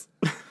it is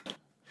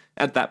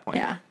at that point.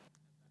 Yeah.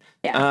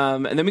 Yeah.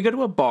 And then we go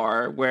to a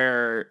bar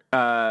where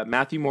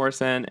Matthew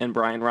Morrison and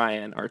Brian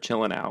Ryan are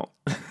chilling out.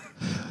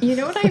 You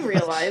know what I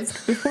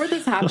realized before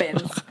this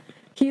happens?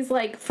 He's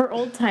like, for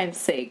old time's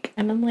sake.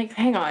 And I'm like,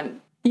 hang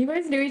on. You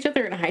guys knew each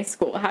other in high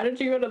school. How did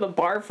you go to the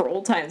bar for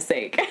old time's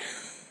sake?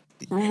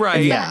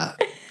 Right. Yeah.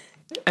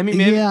 I mean,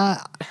 maybe,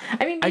 Yeah.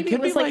 I mean, maybe could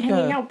it was be like like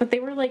hanging a- out, but they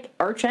were like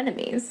arch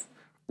enemies.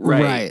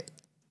 Right.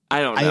 I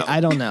don't know. I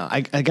don't know.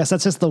 I guess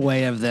that's just the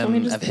way of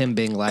them just of him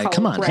being like, Call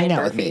come on, Brian hang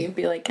out with Murphy me. and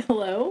be like,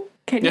 hello?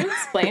 Can you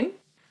explain?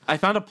 I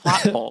found a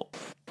plot hole.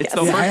 It's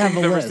the Yeah, first I have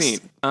thing a I've ever list. seen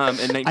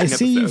in 19 I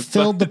see you episodes.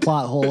 filled the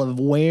plot hole of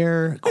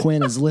where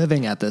Quinn is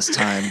living at this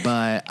time,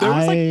 but There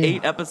was like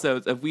 8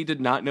 episodes of we did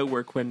not know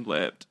where Quinn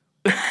lived.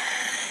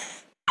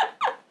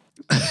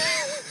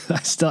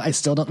 I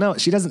still don't know.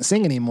 She doesn't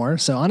sing anymore,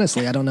 so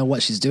honestly, I don't know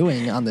what she's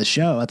doing on the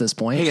show at this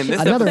point. Hey, in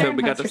this Another episode,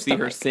 we got Has to her see her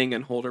stomach. sing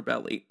and hold her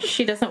belly.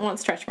 She doesn't want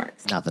stretch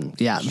marks. nothing.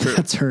 Yeah,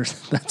 that's her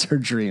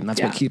dream.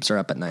 That's what Yeah. keeps her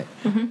up at night.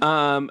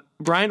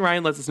 Brian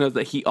Ryan lets us know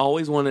that he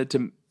always wanted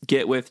to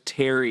get with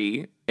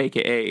Terry,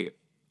 a.k.a.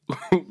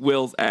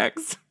 Will's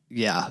ex.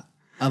 Yeah,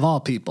 of all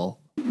people.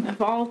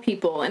 Of all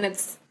people. And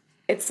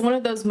it's one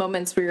of those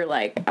moments where you're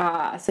like,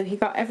 so he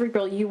got every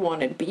girl you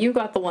wanted, but you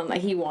got the one that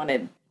he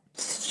wanted.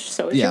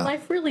 So is Yeah. your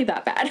life really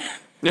that bad?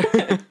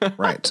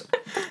 Right.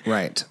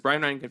 Right.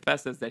 Brian Ryan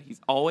confesses that he's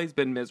always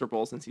been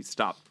miserable since he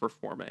stopped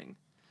performing.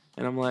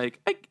 And I'm like,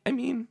 I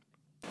mean,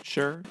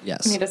 sure.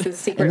 Yes. He does his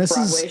secret this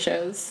Broadway is-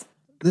 shows.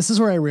 This is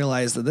where I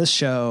realized that this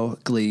show,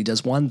 Glee,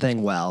 does one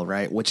thing well,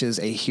 right? Which is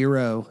a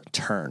hero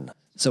turn.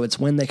 So it's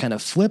when they kind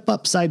of flip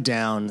upside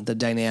down the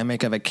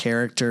dynamic of a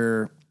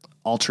character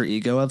alter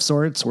ego of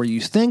sorts, where you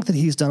think that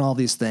he's done all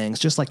these things,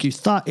 just like you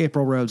thought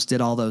April Rhodes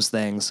did all those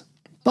things.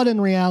 But in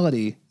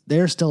reality,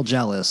 they're still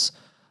jealous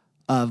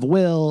of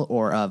Will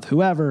or of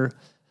whoever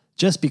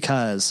just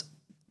because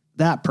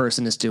that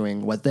person is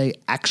doing what they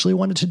actually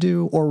wanted to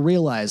do or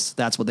realized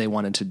that's what they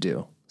wanted to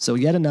do. So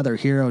yet another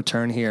hero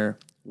turn here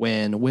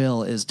when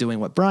Will is doing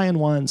what Brian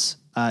wants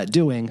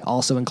doing,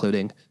 also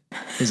including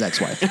his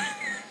ex-wife.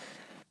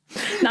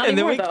 Not And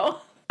then anymore, we- though.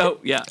 Oh,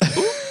 yeah.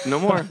 Ooh, no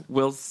more.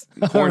 Will's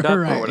horned up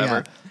Right, or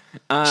whatever.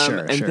 Sure,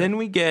 and sure. then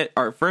we get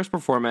our first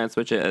performance,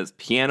 which is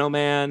Piano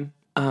Man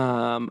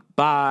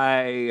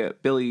by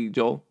Billy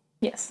Joel.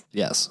 Yes.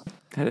 Yes.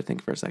 I had to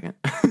think for a second.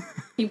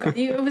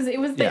 It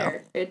was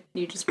there.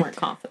 You just weren't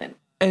confident.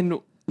 And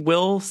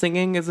Will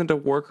singing isn't a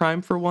war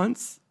crime for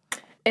once.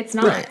 It's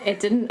not. Right. It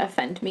didn't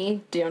offend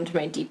me down to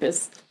my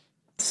deepest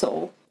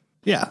soul.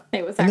 Yeah.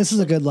 It was and this is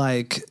a good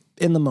like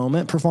in the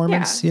moment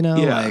performance, Yeah. you know,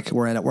 Yeah. like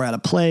we're at a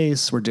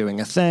place, we're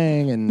doing a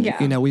thing, and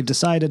Yeah. you know, we've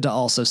decided to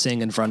also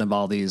sing in front of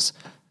all these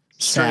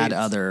sad Straights.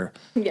 other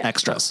Yeah.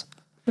 extras.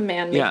 The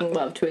man Yeah. making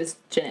love to his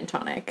gin and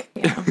tonic.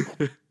 You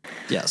know?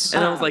 Yes.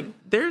 And I was like,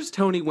 there's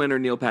Tony winner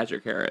Neil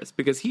Patrick Harris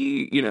because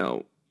he,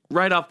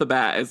 right off the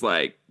bat is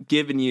like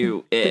giving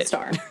you the it.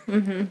 star.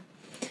 Mm-hmm.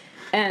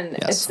 And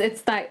Yes.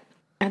 it's that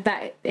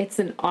it's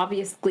an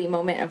obvious Glee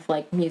moment of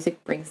like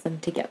music brings them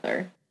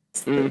together.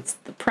 It's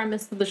the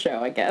premise of the show,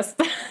 I guess.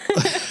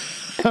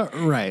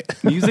 Right.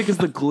 Music is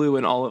the glue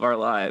in all of our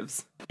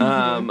lives.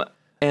 And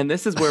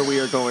this is where we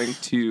are going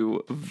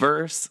to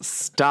verse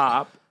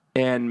stop.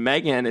 And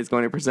Megan is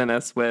going to present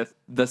us with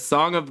the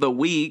song of the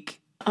week.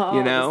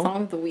 The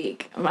song of the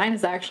week. Mine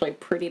is actually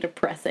pretty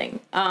depressing.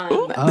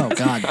 Oh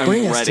God,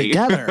 bring us ready.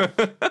 together.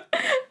 I've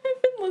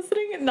been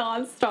listening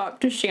nonstop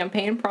to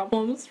Champagne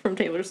Problems from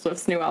Taylor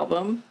Swift's new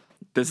album.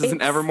 this is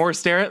an Evermore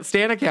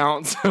Stan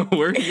account, so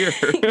we're here.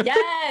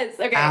 Yes.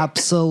 Okay.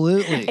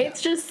 Absolutely.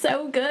 It's just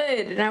so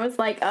good. And I was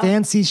like, oh,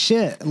 Fancy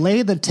shit.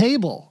 Lay the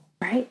table.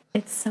 right?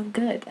 It's so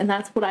good. And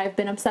that's what I've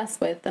been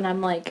obsessed with. And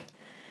I'm like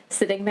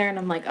sitting there and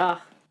I'm like,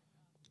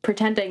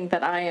 pretending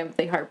that I am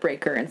the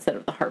heartbreaker instead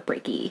of the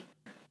heartbreaky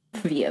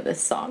via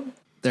this song.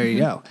 There you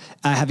go.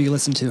 Have you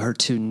listened to her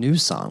 2 new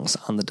songs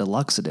on the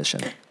deluxe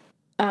edition?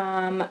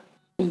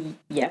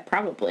 Yeah,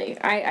 probably.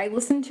 I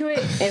listen to it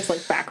as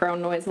like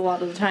background noise a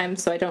lot of the time,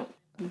 so I don't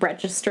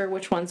register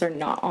which ones are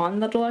not on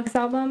the deluxe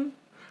album.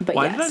 But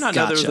Why yes. did I not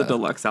know there was a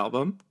deluxe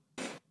album?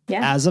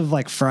 Yeah. As of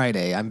like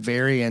Friday, I'm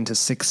very into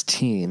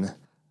 16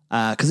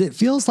 because it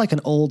feels like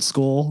an old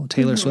school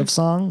Taylor Swift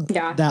song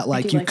Yeah, that I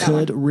like do you like that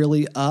could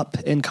really up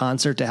in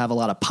concert to have a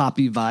lot of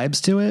poppy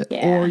vibes to it,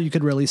 Yeah. or you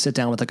could really sit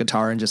down with a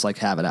guitar and just like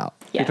have it out.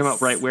 Yes. You're talking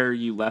about Right Where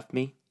You Left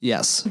Me?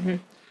 Yes,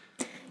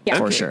 Yeah,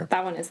 for sure.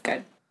 That one is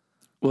good.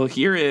 Well,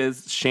 here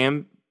is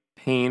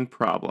Champagne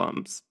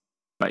Problems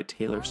by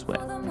Taylor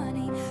Swift. For the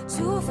money,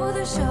 2 for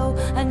the show.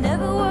 I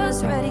never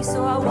was ready,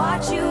 so I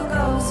watch you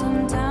go.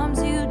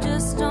 Sometimes you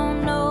just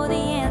don't know the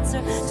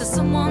answer till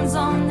someone's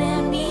on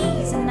their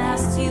knees and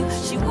asks you.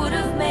 She would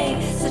have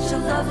made such a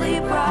lovely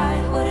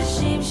bride. What a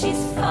shame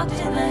she's fucked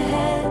in the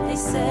head, they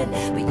said.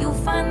 But you'll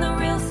find the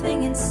real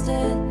thing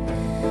instead.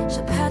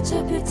 She'll patch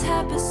up your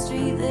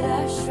tapestry that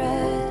I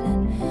shred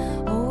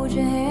and hold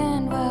your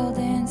hand while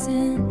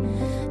dancing.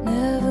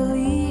 Never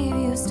leave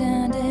you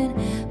standing,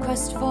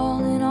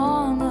 crestfallen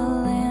on the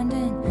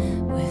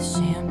landing with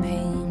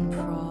champagne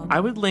problems. I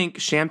would link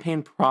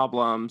Champagne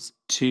Problems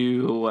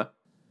to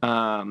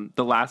The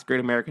Last Great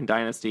American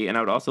Dynasty, and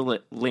I would also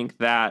link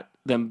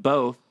them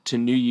both to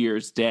New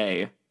Year's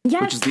Day,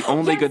 Yes, which is the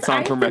only good song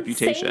I've from been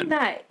Reputation. saying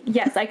that.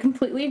 Yes, I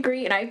completely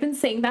agree, and I've been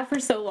saying that for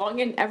so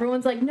long, and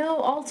everyone's like, "No,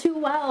 All Too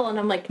Well," and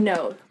I'm like,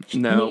 "No,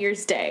 No. New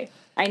Year's Day.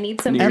 I need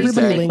something."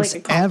 Everybody to make, links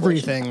like, a compilation.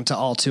 everything to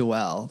All Too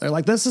Well. They're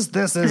like, this is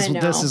I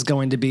know.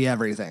 going to be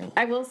everything.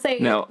 I will say,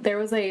 No. there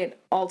was a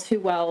All Too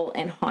Well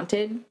and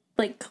Haunted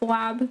like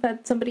collab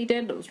that somebody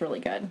did. It was really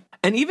good.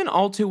 And even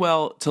All Too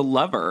Well to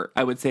Lover,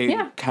 I would say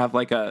Yeah. have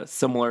like a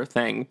similar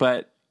thing.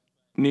 But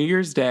New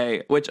Year's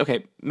Day, which,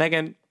 okay,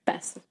 Megan,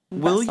 Best.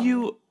 will song.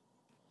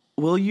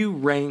 you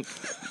rank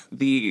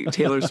the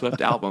Taylor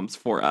Swift albums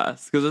for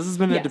us? Because this has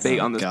been a Yes. debate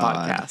on this God.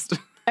 podcast.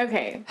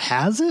 Okay.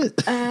 Has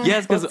it?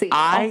 Yes, because let's see.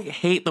 I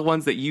hate the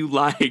ones that you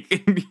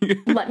like.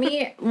 let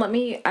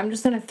me. I'm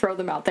just gonna throw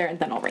them out there and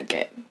then I'll rank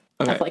it.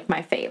 Okay. Of like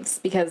my faves,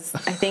 because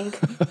I think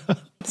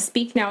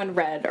Speak Now and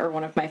Red are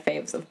one of my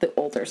faves of the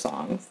older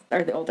songs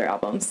or the older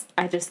albums.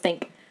 I just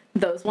think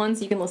those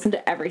ones you can listen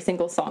to every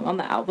single song on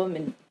the album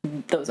and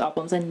those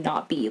albums and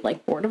not be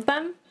like bored of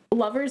them.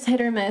 Lover's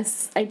hit or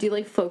miss. I do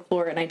like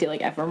Folklore and I do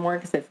like Evermore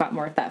because they've got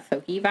more of that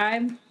folky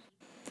vibe.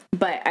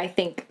 But I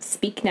think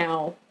Speak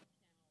Now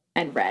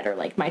and Red are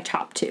like my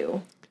top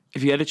 2.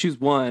 If you had to choose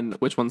one,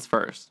 which one's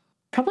first?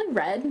 Probably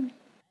Red,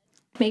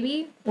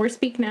 maybe, or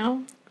Speak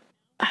Now.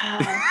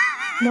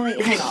 No,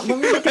 wait, hang on. Let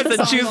me look at I the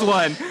said song. choose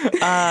one.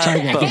 Try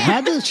again. If you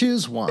had to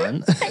choose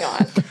one. Hang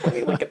on. Let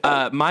me look at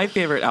that. My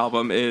favorite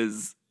album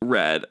is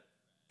Red.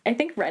 I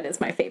think Red is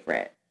my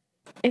favorite.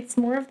 It's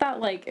more of that,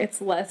 like,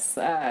 it's less,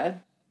 I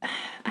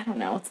don't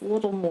know, it's a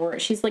little more,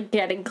 she's, like,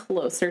 getting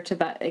closer to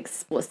that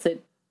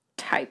explicit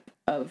type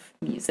of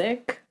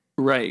music.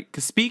 Right.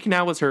 Because Speak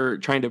Now was her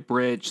trying to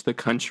bridge the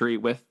country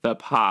with the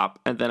pop.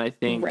 And then I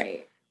think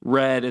Right.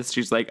 Red is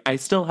she's like, I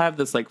still have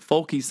this like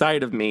folky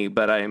side of me,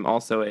 but I am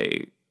also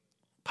a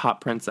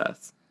pop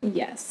princess.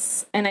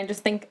 Yes. And I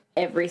just think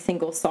every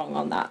single song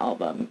on that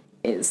album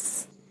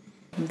is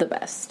the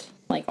best.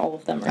 Like, all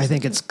of them are. I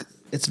think it's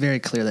very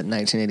clear that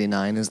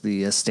 1989 is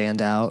the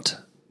standout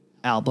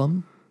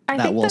album I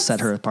that think will that's-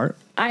 set her apart.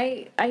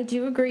 I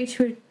do agree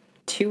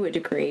to a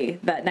degree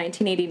that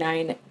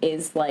 1989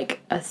 is like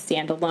a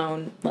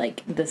standalone,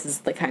 like, this is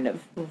the kind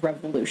of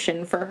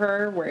revolution for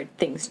her where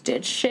things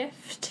did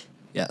shift.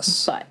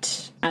 Yes.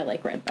 But I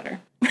like Red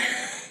better.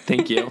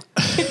 Thank you.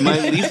 My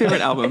least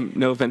favorite album,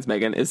 no offense,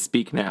 Megan, is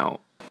Speak Now.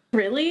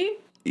 Really?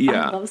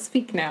 Yeah. I love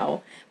Speak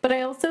Now. But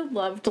I also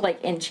loved,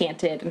 like,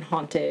 Enchanted and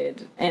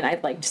Haunted, and I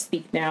liked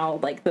Speak Now,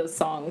 like, those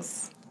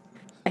songs.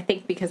 I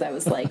think because I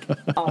was, like,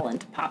 all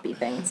into poppy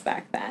things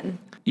back then.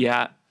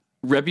 Yeah.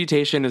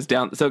 Reputation is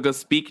down. So it goes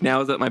Speak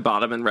Now is at my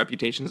bottom and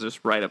Reputation is just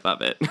right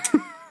above it.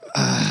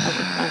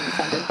 I'm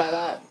offended by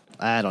that.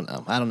 I don't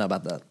know. I don't know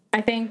about that.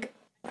 I think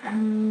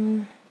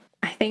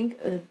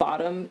the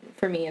bottom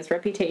for me is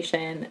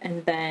Reputation,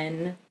 and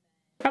then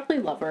probably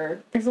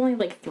Lover. There's only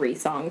like 3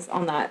 songs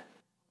on that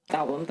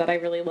album that I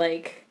really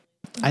like.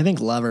 I think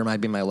Lover might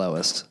be my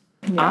lowest.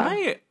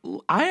 Yeah.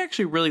 I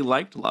actually really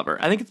liked Lover.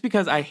 I think it's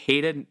because I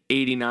hated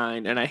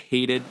 89 and I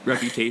hated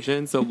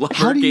Reputation. So Lover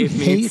How do you gave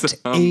me hate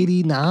some.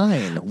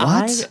 89? What?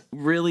 I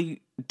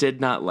really did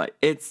not like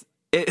it.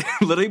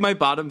 Literally, my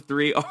bottom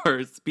 3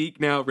 are Speak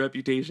Now,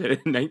 Reputation,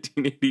 and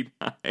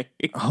 1989.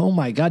 Oh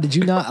my God. Did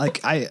you not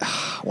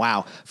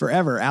wow.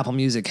 Forever Apple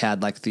Music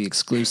had like the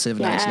exclusive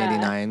Yeah.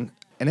 1989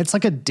 and it's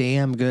like a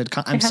damn good,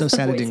 I'm It has so the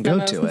sad I voice didn't go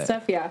memos to and it.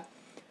 Stuff, yeah.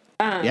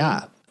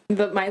 Yeah.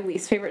 My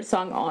least favorite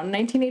song on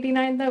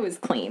 1989 though is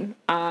 "Clean."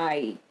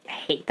 I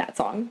hate that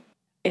song.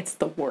 It's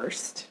the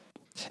worst.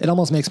 It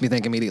almost makes me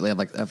think immediately of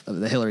of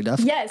the Hillary Duff.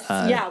 Yes,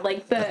 yeah,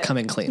 like the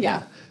Coming Clean.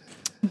 Yeah.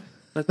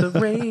 Let the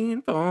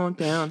rain fall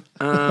down.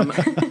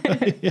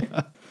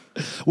 Yeah.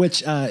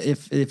 Which,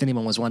 if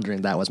anyone was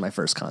wondering, that was my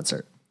first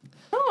concert.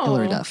 Oh,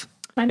 Hillary Duff.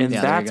 I And didn't-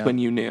 Yeah, there you that's go. when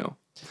you knew.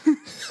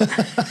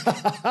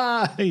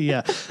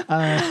 Yeah.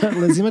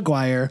 Lizzie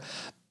McGuire,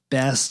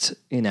 best,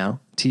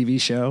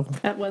 TV show.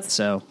 that was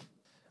So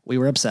we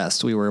were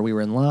obsessed. We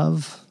were in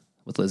love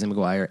with Lizzie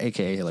McGuire,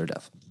 aka Hillary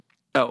Duff.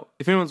 Oh,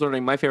 if anyone's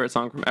wondering, my favorite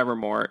song from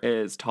Evermore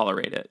is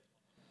Tolerate It.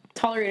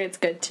 Tolerated's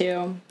good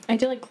too. I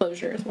do like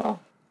Closure as well.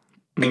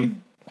 I think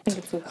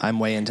it's I'm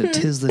way into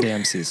Tis the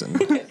Damn Season.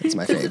 It's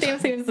my The fave. Damn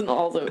Season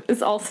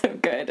is also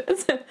good.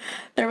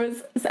 There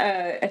was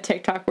a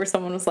TikTok where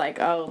someone was like,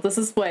 "Oh, this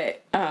is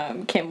what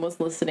Kim was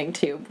listening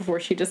to before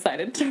she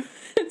decided to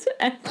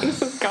end things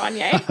with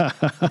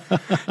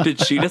Kanye."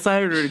 Did she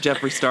decide, or did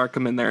Jeffree Star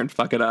come in there and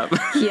fuck it up?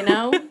 You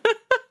know,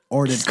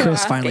 Or did Go Chris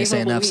ask finally Ava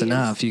say enough's Louise.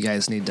 enough? You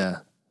guys need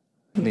to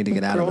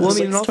get out of Girl, this. Well, I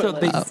mean, and also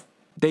Toilets.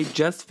 they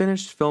just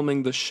finished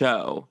filming the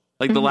show.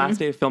 Like the last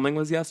day of filming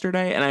was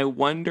yesterday, and I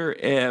wonder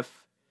if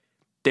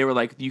they were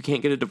like, you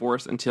can't get a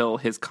divorce until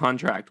his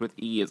contract with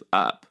E is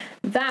up.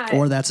 that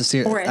Or that's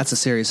a Or it's- that's a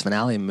series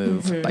finale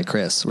move by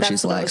Chris, where That's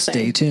she's what I like, was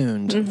 "Stay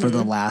saying. tuned for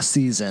the last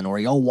season, or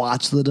you'll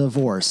watch the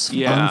divorce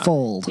Yeah.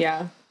 unfold."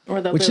 yeah,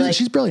 or they'll Which be is- like,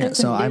 she's brilliant, "There's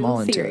a so I'm new all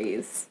into it."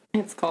 series.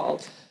 It's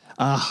called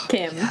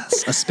Kim.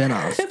 Yes, a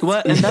spinoff.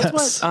 Well, and that's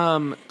Yes.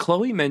 what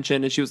Chloe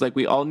mentioned, and she was like,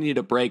 we all need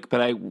a break,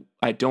 but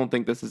I don't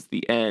think this is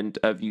the end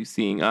of you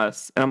seeing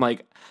us. And I'm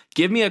like,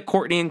 give me a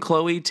Courtney and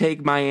Chloe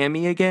take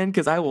Miami again,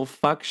 because I will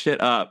fuck shit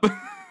up.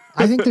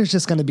 I think there's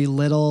just going to be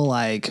little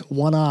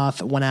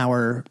one-off 1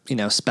 hour,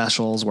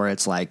 specials where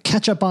it's like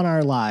catch up on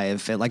our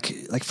live.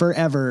 Like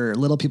forever,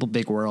 Little People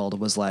Big World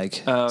was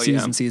like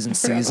season,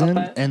 forgot about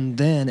that. and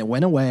then it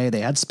went away. They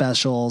had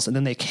specials, and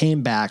then they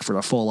came back for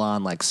a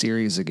full-on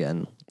series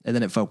again, and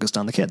then it focused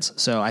on the kids.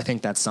 So I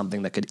think that's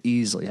something that could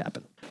easily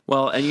happen.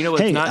 Well, and you know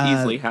what's Hey, not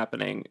easily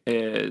happening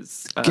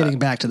is Getting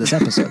back to this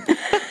episode,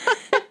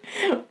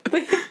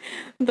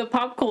 The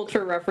pop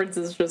culture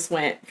references just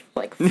went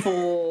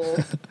full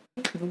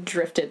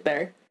drifted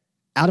there.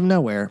 out of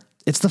nowhere,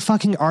 it's the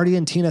fucking Artie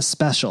and Tina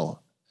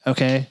special.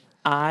 Okay,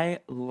 I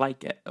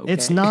like it. Okay?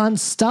 it's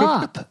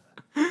nonstop.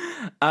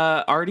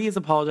 Artie is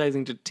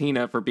apologizing to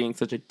Tina for being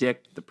such a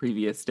dick the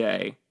previous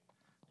day.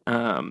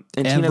 And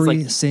Tina's Every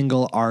like,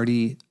 single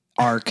Artie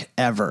arc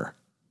ever.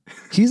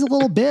 He's a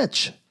little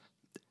bitch.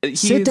 he's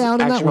Sit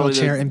down in that actually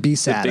wheelchair and be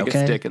sad, the biggest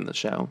okay? dick in the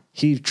show.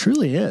 He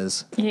truly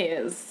is. He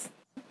is.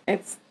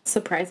 It's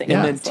surprising. Yeah.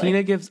 And then honestly.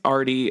 Tina gives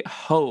Artie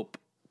hope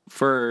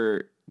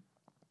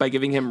by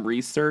giving him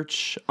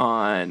research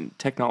on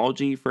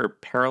technology for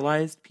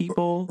paralyzed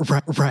people.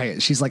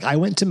 Right. She's like, I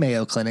went to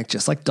Mayo Clinic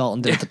just like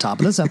Dalton did at the top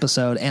of this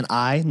episode, and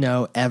I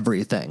know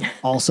everything.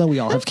 Also, we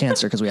all have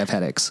cancer because we have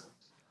headaches.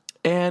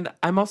 And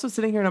I'm also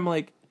sitting here and I'm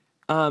like,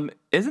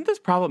 isn't this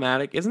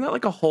problematic? Isn't that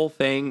like a whole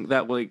thing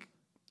that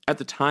at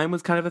the time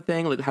was kind of a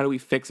thing? Like, how do we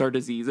fix our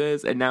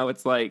diseases? And now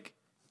it's like,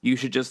 you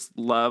should just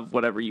love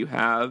whatever you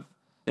have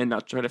and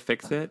not try to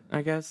fix it,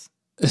 I guess.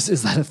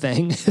 Is that a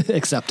thing?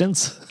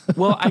 Acceptance?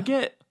 Well, I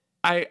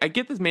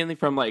get this mainly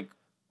from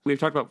we've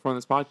talked about before on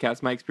this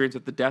podcast, my experience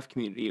with the deaf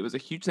community. It was a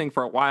huge thing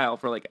for a while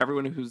for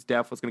everyone who's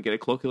deaf was going to get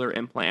a cochlear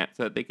implant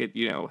so that they could,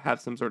 have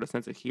some sort of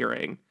sense of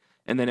hearing.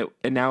 And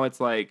now it's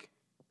like,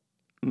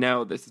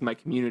 no, this is my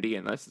community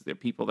and this is the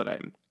people that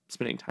I'm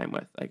spending time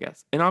with, I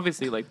guess. And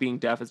obviously being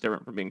deaf is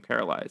different from being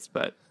paralyzed,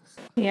 but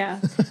Yeah.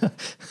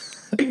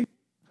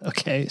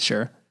 Okay,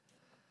 sure.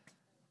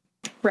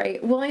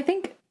 Right. Well, I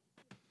think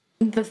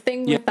the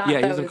thing Yeah, with that, yeah,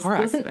 he though, was in a is car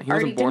accident. He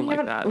wasn't born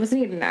like that. Wasn't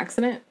he in an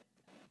accident?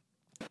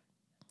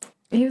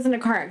 He was in a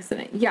car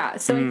accident. Yeah.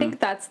 So I think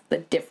that's the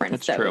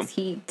difference, That's though, true. is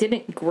he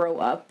didn't grow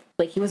up,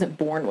 he wasn't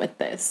born with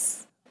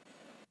this.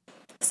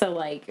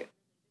 So,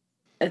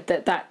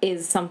 that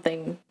is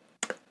something,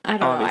 I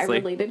don't Obviously. know,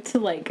 I related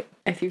to,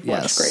 if you've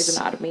watched Yes. Grey's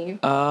Anatomy,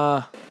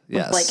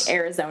 Yes.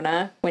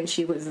 Arizona, when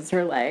she loses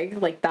her leg,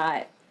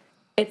 that.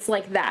 It's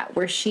like that,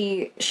 where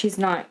she's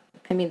not,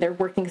 they're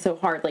working so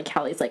hard.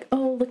 Hallie's like,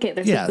 oh, look at,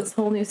 there's Yeah. this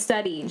whole new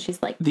study. And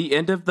she's like, the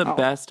end of the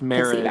best pissy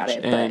marriage about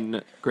it,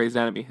 in Grey's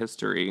Anatomy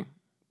history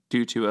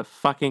due to a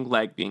fucking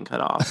leg being cut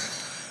off.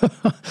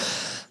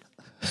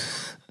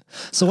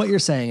 So what you're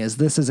saying is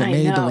this is a I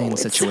know, Maybelline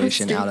it's so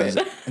situation out of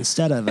stupid.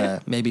 instead of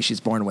a maybe she's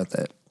born with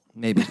it.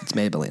 Maybe it's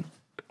Maybelline.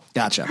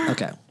 Gotcha.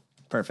 Okay.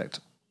 Perfect.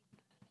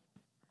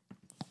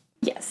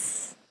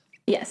 yes,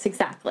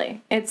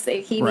 exactly.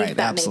 He Right, needs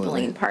that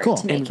absolutely. Maybelline part Cool.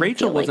 to make And him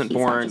Rachel feel like wasn't he's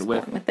not born just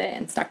with born with it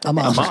and stuck a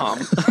with it. mom.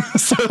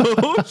 So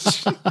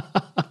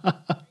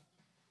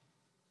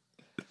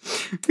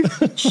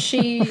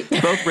She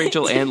both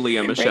Rachel and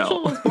Leah Michelle.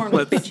 Rachel was born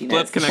with bitchiness.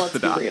 Let's connect the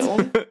be dots.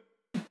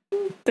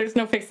 real. There's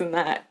no fixing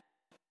that.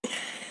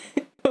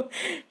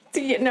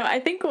 See, no, I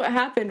think what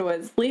happened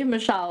was Leah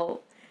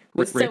Michelle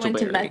was so Rachel into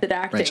Berry. method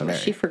acting Rachel that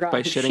Berry. she forgot By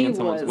who shitting she in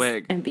someone's was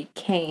wig. and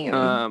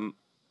became.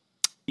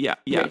 Yeah.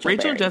 Rachel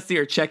Berry. and Jesse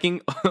are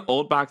checking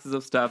old boxes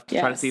of stuff to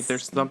try to see if Yes.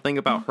 there's something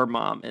about her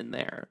mom in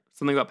there,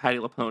 something about Patti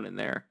LuPone in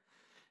there,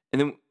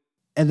 and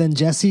then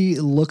Jesse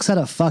looks at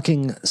a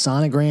fucking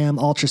sonogram,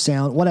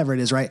 ultrasound, whatever it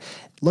is, right?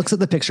 Looks at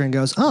the picture and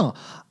goes, "Oh,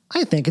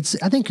 I think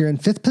you're in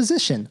 5th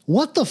position."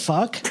 What the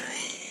fuck?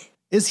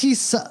 Is he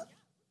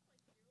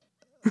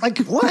like,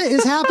 what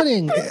is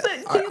happening?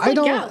 I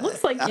don't. Yeah, it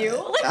looks like you.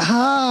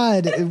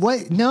 God,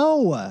 what?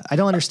 No, I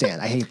don't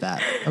understand. I hate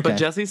that. Okay. But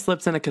Jesse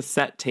slips in a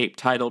cassette tape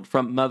titled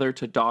 "From Mother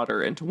to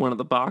Daughter" into one of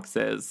the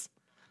boxes,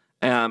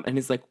 and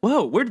he's like,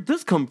 "Whoa, where did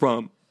this come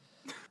from?"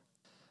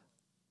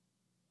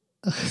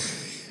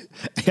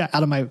 Yeah,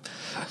 out of my.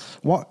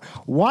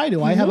 Why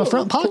do I have a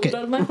front Pulled pocket?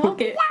 out of my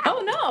pocket.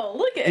 Oh no!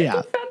 Look at it. Yeah.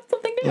 You found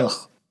something new.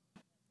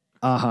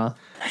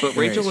 But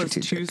Very Rachel was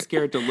too strategic.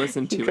 scared to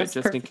listen to it dressed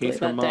just in case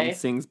perfectly her that mom day.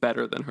 sings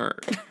better than her.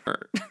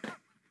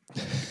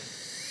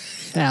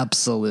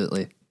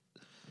 Absolutely.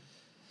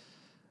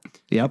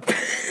 Yep.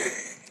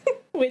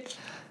 Which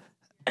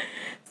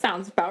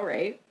sounds about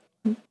right.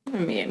 I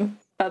mean,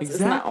 that's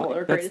isn't that all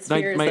our Exactly. greatest That's,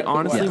 like, fear? Is my- that we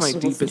honestly, watch my and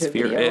listen deepest to a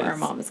fear video is our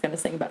mom is going to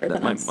sing better That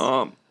than my us.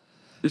 mom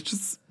is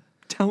just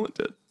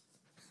talented.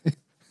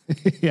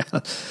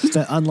 Yeah.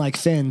 So unlike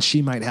Finn,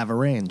 she might have a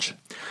range.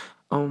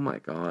 Oh my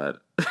god.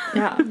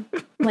 Yeah,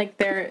 like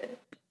they're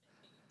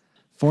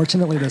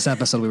Fortunately, this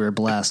episode we were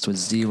blessed with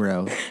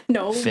 0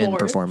 no Finn more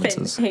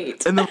performances. Finn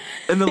hate. In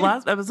the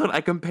last episode,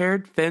 I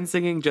compared Finn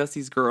singing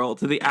Jesse's Girl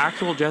to the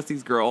actual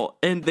Jesse's Girl,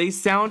 and they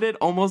sounded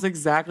almost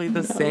exactly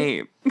the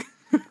same.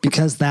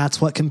 Because that's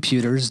what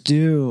computers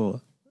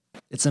do.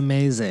 It's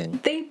amazing.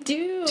 They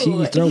do.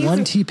 You throw He's-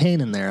 one T-Pain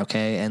in there,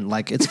 okay, and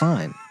like it's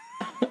fine.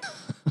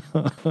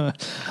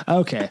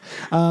 Okay.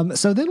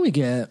 So then we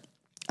get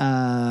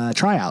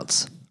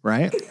tryouts,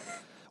 right?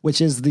 Which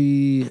is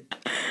the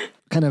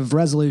kind of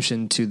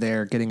resolution to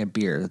their getting a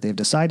beer. They've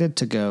decided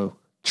to go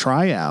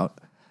try out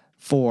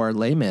for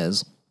Les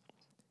Mis,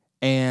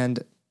 and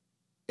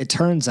it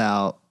turns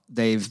out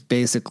they've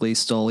basically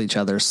stole each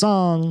other's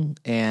song,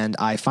 and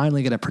I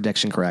finally get a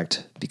prediction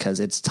correct because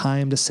it's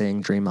time to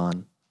sing Dream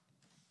On.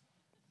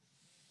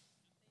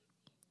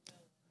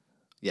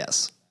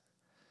 Yes.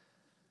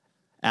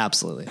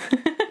 Absolutely.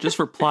 Just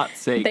for plot's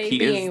sake, They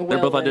being they're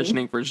both Will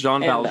auditioning for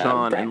Jean and,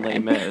 Valjean and Les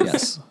Brett Mis.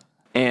 Yes.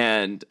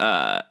 And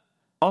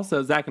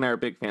also, Zach and I are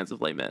big fans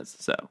of Les Mis,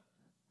 so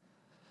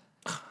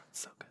it's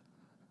so good.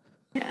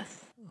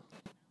 Yes.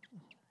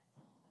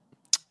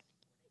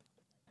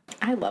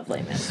 I love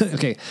Les Mis.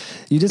 Okay,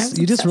 you just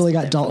obsessed really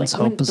with got it. Dalton's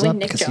Like, hopes when up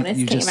Nick because Jonas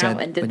you just came out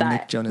said and did when that,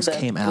 Nick Jonas the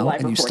came live out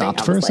and you recording,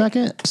 stopped I for a was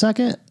like-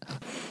 second.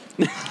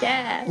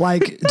 Yeah.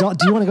 Like, do you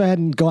want to go ahead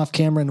and go off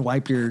camera and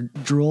wipe your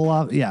drool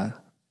off? Yeah.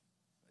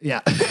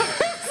 sorry.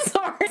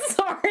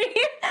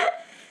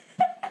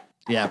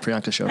 Yeah,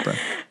 Priyanka Chopra.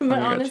 But God,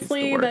 she's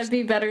honestly, the worst. that'd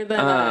be better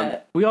than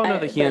We all know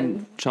that he than-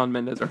 and Shawn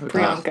Mendes are hooked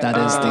up. Priyanka.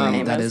 That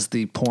Name is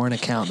the porn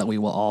account that we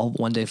will all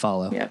one day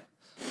follow. Yeah.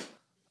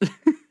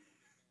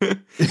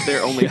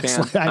 They're only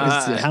Yes,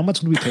 fans. how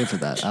much would we pay for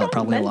that?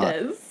 Probably a lot.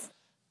 Mendes.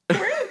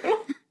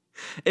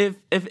 If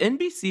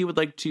NBC would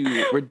like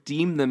to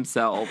redeem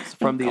themselves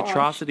from the gosh.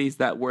 atrocities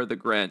that were the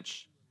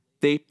Grinch,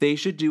 they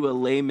should do a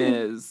Les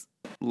Mis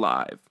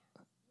live.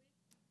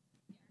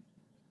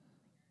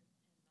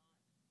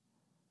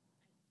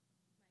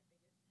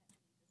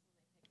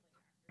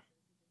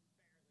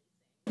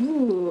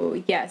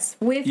 Ooh, yes.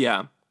 With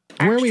Yeah.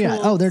 Where are we at?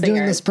 actual Oh, they're doing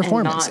singers this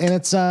performance, and and not-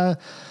 it's They're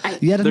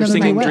yet another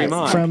singing duet Dream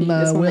On. from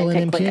Just when Will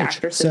they and pick, like, MPH.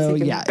 actresses So who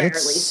can yeah, barely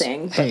it's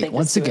sing, but hey, they just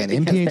once do it again,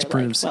 because MPH they're, like,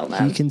 proves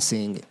well-known. he can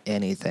sing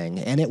anything,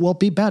 and it will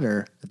be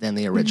better than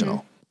the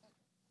original.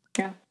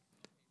 Yeah.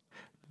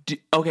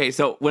 Okay,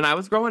 so when I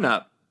was growing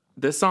up,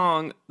 this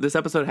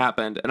episode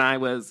happened, and I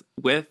was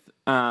with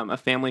a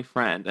family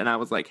friend, and I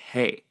was like,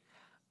 hey,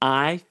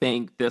 I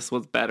think this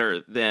was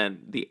better than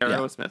the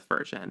Aerosmith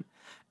version.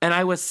 And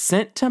I was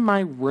sent to my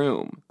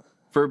room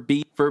for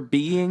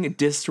being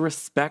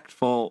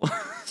disrespectful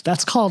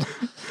That's called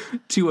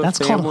to a It's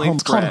called family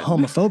friend.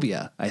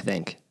 homophobia, I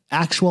think.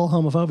 Actual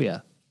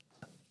homophobia.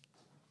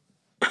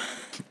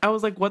 I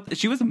was like, what?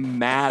 She was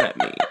mad at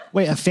me.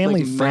 Wait, a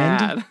family Like,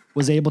 friend mad.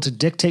 was able to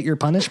dictate your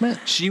punishment?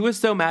 She was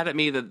so mad at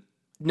me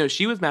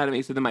she was mad at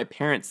me. So then my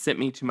parents sent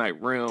me to my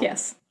room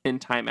Yes. in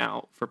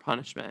timeout for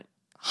punishment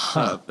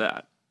of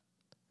that.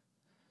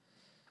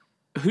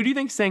 Who do you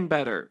think sang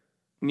better?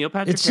 Neil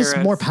Patrick It's Harris,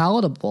 just more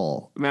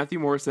palatable. Matthew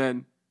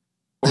Morrison,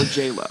 or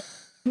J-Lo?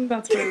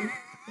 That's rude.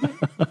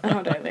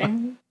 How dare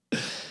they?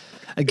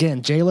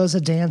 Again, J-Lo's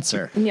a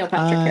dancer. Neil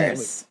Patrick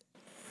Harris.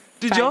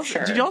 Did I'm y'all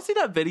sure. did y'all see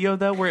that video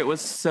though where it was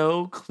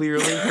so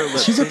clearly her lip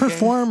She's a syncing?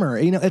 performer.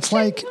 You know, it's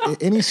like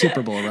any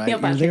Super Bowl, right? Neil You're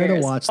Patrick there to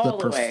Harris, watch the all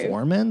the way.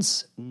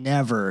 performance,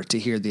 never to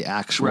hear the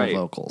actual Right.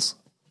 vocals.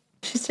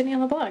 She's sitting on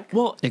the block.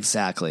 Well,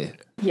 Exactly.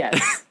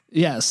 Yes.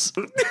 Yes.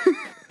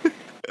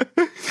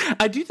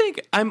 I do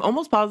think I'm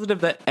almost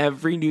positive that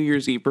every New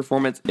Year's Eve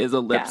performance is a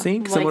lip Yeah,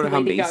 sync, like similar to how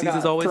Lady Macy's Gaga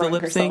is always a throwing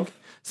lip sync. herself.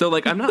 So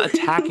like I'm not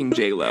attacking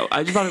J Lo.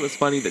 I just thought it was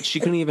funny that she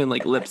couldn't even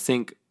like lip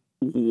sync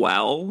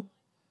well.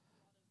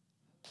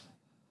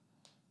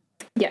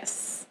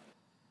 Yes.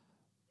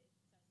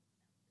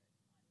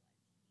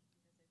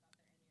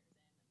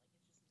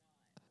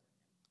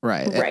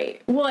 Right.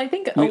 Right. Well, I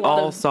think We a lot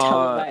all of saw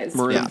televised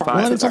Maroon Yeah. 5. Well,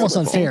 and it's almost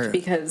performances are unfair.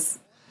 because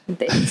it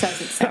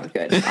doesn't sound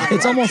good.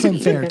 It's almost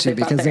unfair too, they've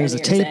got because their there's a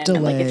in-ears tape in,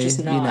 and, like, delay, it's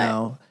just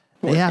not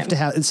they have working. to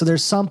have, so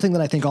there's something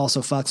that I think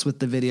also fucks with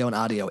the video and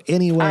audio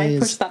anyways. I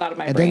pushed that out of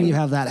my and brain. then you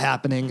have that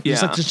happening. Yeah.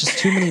 There's just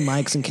too many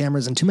mics and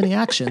cameras and too many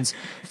actions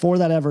for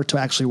that ever to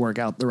actually work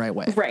out the right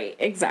way. Right,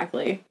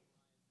 exactly.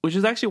 Which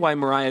is actually why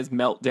Mariah's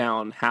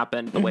meltdown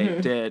happened the way Mm-hmm.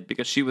 it did,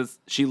 because she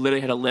literally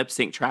had a lip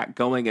sync track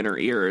going in her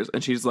ears,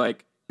 and she's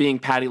like being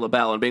Patti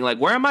LaBelle and being like,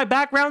 "Where are my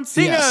background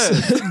singers?"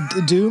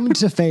 Yes. Doomed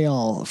to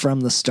fail from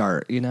the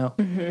start, you know?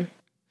 Mm-hmm.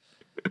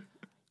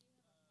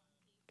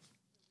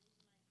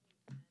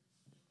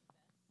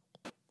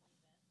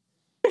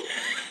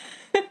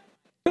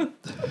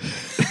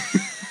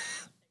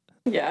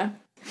 Yeah.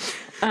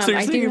 So you're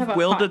I saying do if have a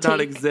Will hot did not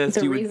take. exist,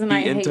 The you would reason be I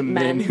into hate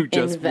men who in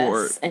just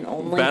wore vests and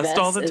only vest vests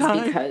all the is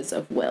time? because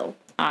of Will.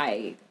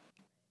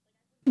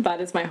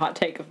 That is my hot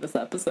take of this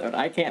episode.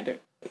 I can't do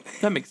it.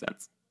 That makes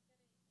sense.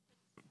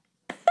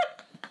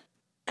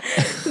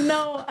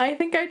 No, I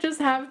think I just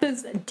have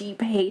this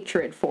deep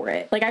hatred for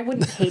it. Like, I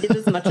wouldn't hate it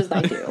as much as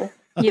I do.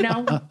 You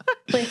know?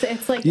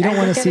 It's like You don't I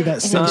want look to at see it that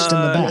and cinched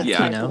in the back,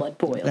 yeah. you know? blood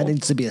boil. That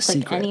needs to be a Like,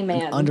 secret. any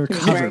man an who's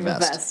undercover wearing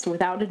vest. a vest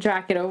without a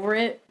jacket over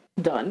it,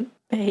 done.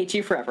 I hate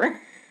you forever.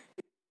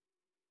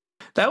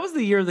 That was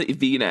the year of the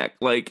V-neck.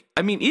 Like,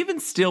 I mean, even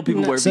still,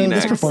 people wear So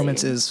V-necks. this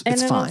performance is And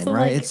it's then fine, also,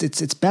 right? like,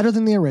 It's better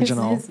than the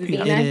original. His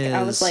V-neck, It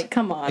I was is- like,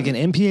 come on. Again,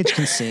 MPH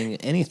can sing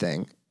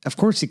anything. Of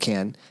course he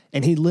can.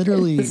 And he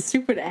literally The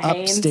stupid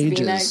Hanes upstages,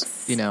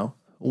 V-necks. you know,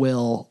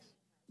 Will,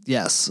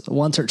 yes,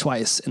 once or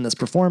twice in this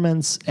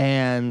performance.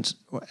 And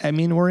I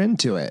mean, we're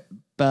into it.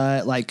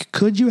 But like,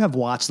 could you have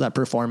watched that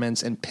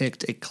performance and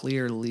picked a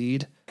clear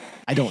lead?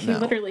 I don't He know.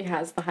 literally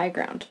has the high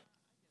ground.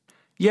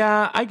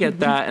 Yeah, I get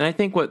that. And I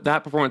think what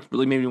that performance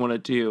really made me want to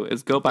do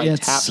is go buy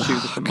tap shoes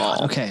at the mall.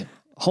 God, okay,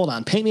 hold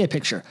on. Paint me a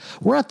picture.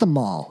 We're at the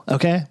mall,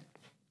 okay?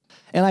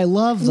 And I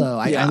love, though,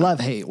 I Yeah.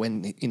 love hate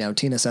when, you know,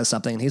 Tina says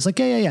something and he's like,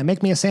 yeah,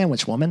 make me a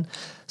sandwich, woman.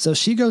 So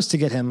she goes to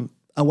get him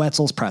a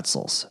Wetzel's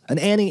Pretzels, an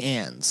Annie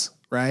Ann's,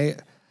 right?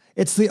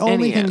 It's the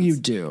only thing Ann's. you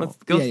do. Let's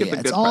get the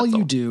It's good all pretzel.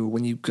 you do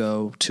when you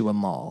go to a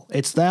mall.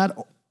 It's that,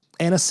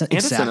 exactly,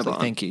 Cinnabon.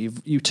 thank you.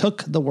 You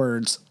took the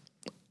words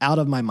out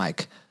of my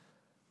mic.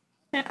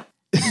 Yeah.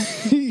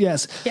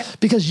 Yes, Yeah.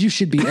 because you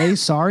should be A,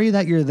 sorry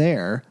that you're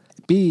there,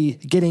 B,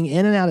 getting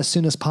in and out as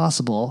soon as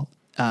possible,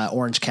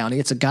 Orange County.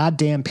 It's a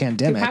goddamn You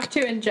pandemic. have to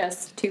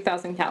ingest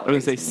 2,000 I calories.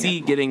 was going to say, C,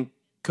 getting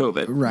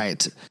COVID.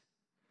 Right.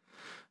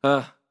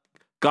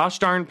 Gosh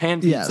darn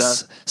pan pizza.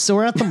 Yes. So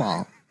we're at the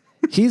mall.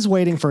 He's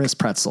waiting for his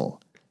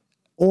pretzel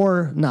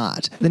or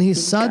not. Then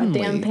he's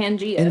suddenly Goddamn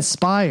Pangea.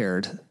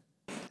 inspired.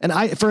 And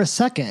for a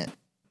second,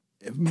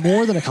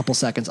 more than a couple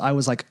seconds, I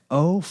was like,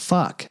 oh,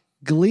 fuck.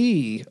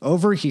 Glee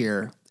over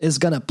here is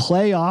going to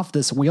play off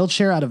this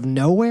wheelchair out of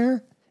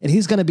nowhere. And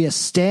he's going to be a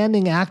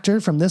standing actor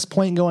from this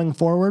point going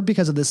forward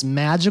because of this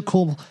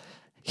magical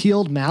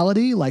healed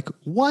malady. Like,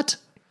 what?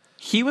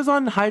 He was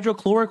on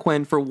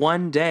hydrochloroquine for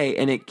one day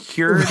and it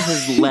cured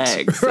his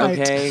legs, right.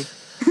 okay?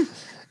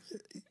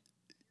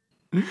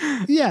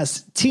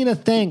 Yes, Tina,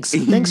 thanks.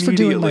 Thanks for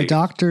doing my Immediately.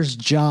 doctor's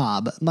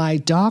job. My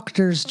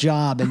doctor's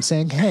job and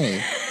saying,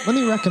 hey, let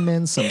me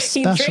recommend some He drank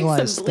some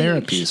specialized bleach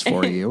therapies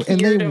for you. And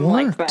cured they him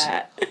like worked.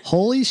 that.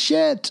 Holy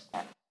shit.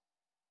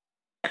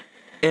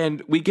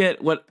 And we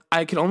get what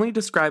I can only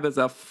describe as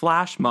a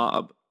flash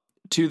mob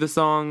to the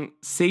song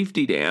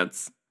Safety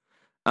Dance,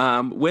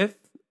 with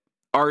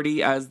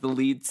Artie as the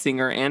lead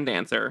singer and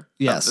dancer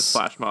Yes. of this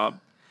flash mob.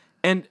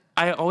 And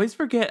I always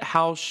forget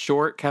how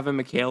short Kevin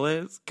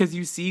McHale is, because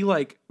you see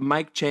like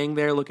Mike Chang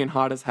there looking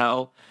hot as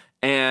hell,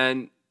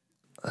 and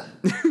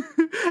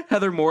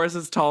Heather Morris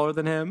is taller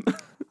than him.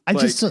 I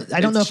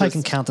don't know if I it's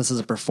can just- count this as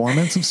a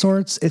performance of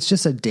sorts. It's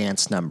just a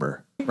dance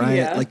number, right?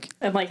 Yeah. Like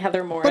and like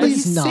Heather Morris. But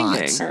he's He's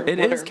not. singing. Or It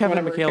is whatever- Kevin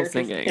whatever McHale character's-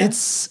 singing.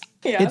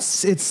 Yeah. Yeah.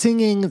 it's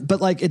singing,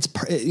 but like it's,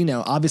 you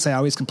know, obviously I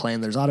always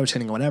complain there's auto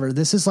tuning or whatever.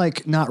 This is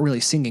like not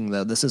really singing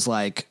though. This is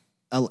like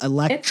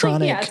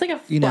electronic, it's like a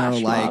you know,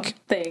 flash mob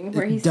like thing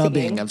where he's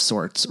dubbing singing. of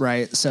sorts,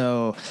 right?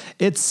 So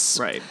it's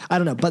Right. I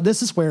don't know, but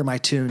this is where my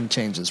tune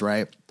changes,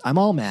 right? I'm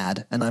all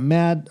mad and I'm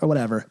mad or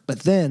whatever, but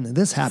then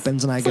this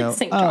happens and I go, like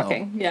sing oh,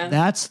 talking, yeah.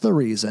 that's the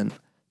reason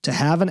to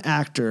have an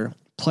actor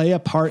play a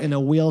part in a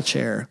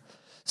wheelchair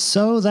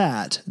so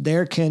that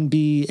there can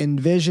be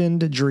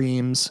envisioned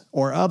dreams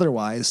or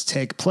otherwise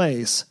take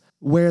place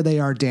where they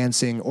are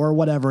dancing or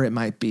whatever it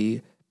might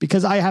be.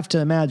 Because I have to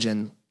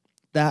imagine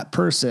that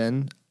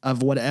person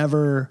of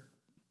whatever,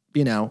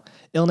 you know,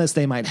 illness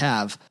they might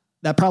have,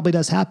 that probably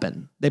does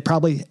happen. They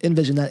probably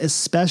envision that,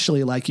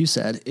 especially like you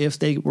said, if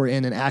they were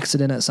in an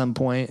accident at some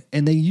point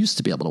and they used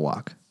to be able to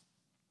walk.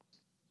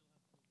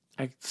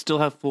 I still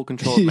have full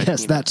control of my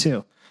Yes, penis. that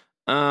too.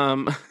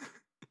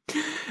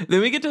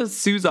 Then we get to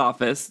Sue's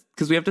office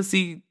because we have to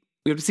see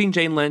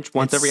Jane Lynch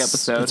once every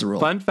episode. it's a rule.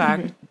 Fun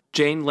fact: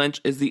 Jane Lynch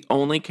is the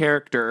only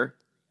character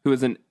who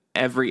is in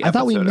every episode. I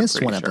thought we I'm missed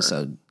pretty one sure.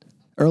 episode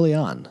early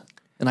on,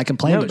 and I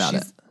complained about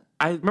it.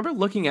 I remember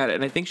looking at it,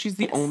 and I think she's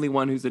the only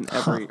one who's in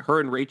every. Her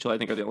and Rachel, I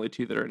think, are the only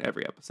two that are in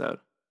every episode.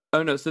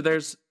 Oh no, so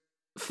there's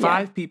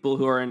 5 people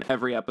who are in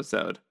every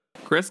episode: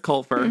 Chris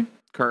Colfer,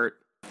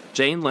 Kurt,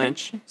 Jane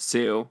Lynch,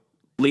 Sue,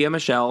 Leah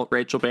Michelle,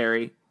 Rachel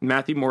Berry,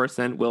 Matthew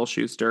Morrison, Will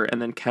Schuster,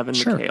 and then Kevin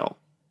McHale.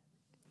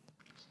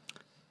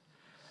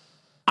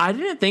 I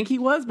didn't think he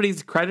was, but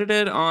he's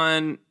credited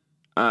on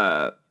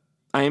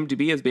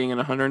IMDb as being in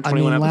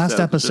 121 episodes. Last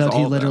episode,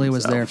 he literally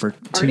was there for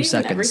 2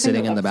 seconds, every sitting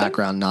single in the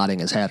background, nodding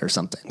his head or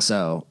something.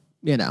 So,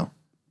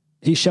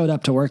 he showed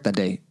up to work that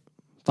day.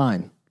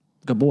 Fine.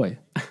 Good boy.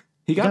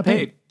 He got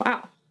paid.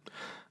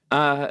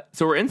 Wow.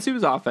 So we're in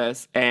Sue's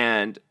office,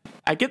 and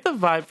I get the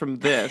vibe from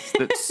this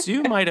that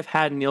Sue might have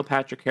had Neil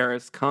Patrick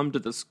Harris come to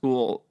the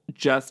school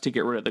just to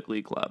get rid of the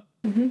Glee Club.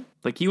 Mm-hmm.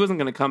 Like, he wasn't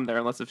going to come there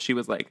unless if she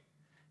was like,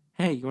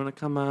 hey, you want to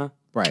come?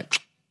 Right.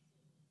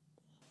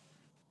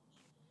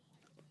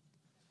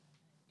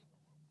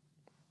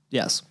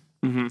 Yes.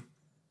 Mm-hmm.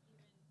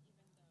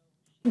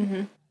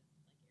 Mm-hmm.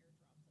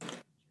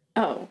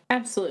 Oh,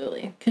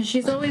 absolutely. Because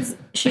she's always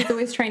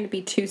trying to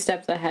be 2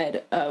 steps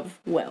ahead of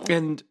Will.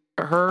 And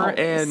her Always.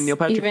 and Neil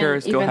Patrick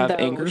Harris go have though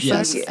anger she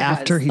Yes, sex.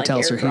 after he has,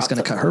 tells her he's airdrops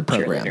gonna cut of her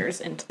program.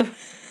 cheerleaders into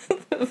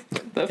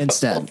the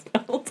Instead.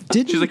 football field.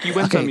 Did She's like, you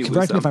win some, you lose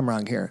correct me if some. I'm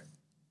wrong here.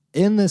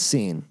 In this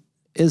scene,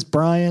 is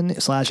Brian /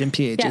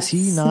 MPH, is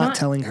he not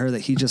telling her that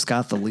he just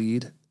got the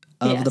lead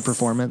of the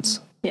performance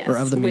or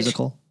of the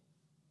musical?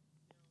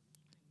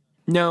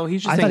 No,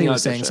 he's just I saying thought he the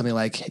was saying audition. something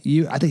like,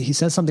 I think he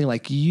said something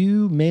like,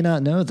 you may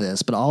not know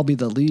this, but I'll be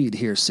the lead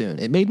here soon.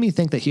 It made me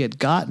think that he had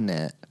gotten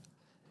it,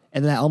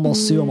 and that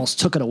Sue almost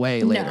took it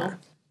away later.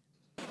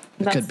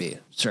 It could be.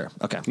 Sure.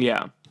 Okay.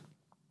 Yeah.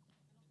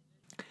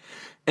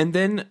 And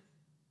then,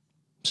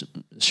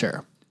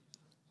 Sure.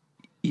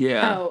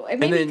 yeah. Oh, and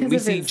maybe then because we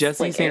of see his,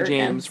 Jesse St. James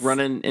arrogance.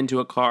 running into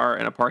a car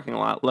in a parking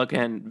lot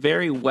looking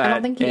very wet I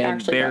don't think he and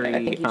actually got very, it.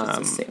 I think he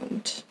just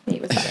assumed he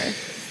was there.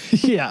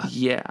 Yeah.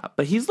 yeah,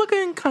 but he's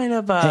looking kind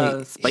of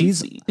Hey,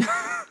 spicy.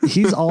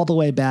 He's all the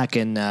way back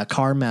in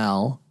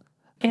Carmel.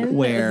 And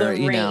Where, the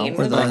you know, rain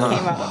where that the-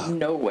 came out of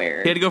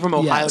nowhere. He had to go from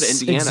Ohio to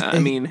Indiana. I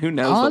mean, who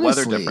knows the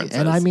weather honestly, differences?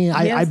 And I mean,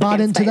 I Yes, bought they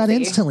get into that spicy.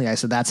 instantly. I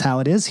said, that's how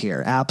it is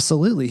here.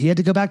 Absolutely. He had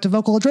to go back to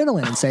Vocal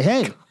Adrenaline and say,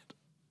 hey,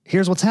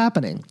 here's what's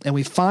happening. And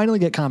we finally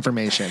get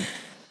confirmation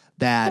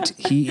that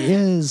he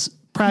is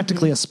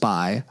practically a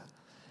spy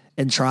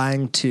and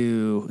trying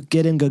to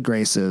get in good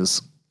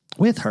graces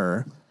with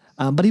her.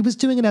 But he was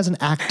doing it as an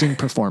acting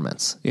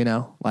performance,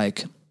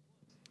 like...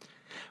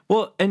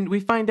 Well, and we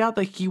find out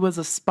that he was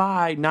a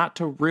spy not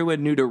to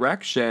ruin New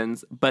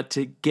Directions, but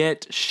to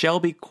get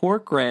Shelby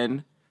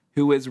Corcoran,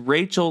 who is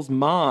Rachel's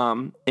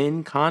mom,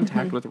 in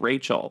contact with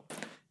Rachel.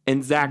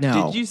 And Zach,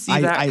 No, did you see I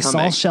that coming?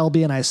 saw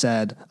Shelby and I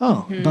said,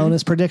 "Oh,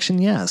 bonus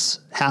prediction, yes,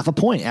 0.5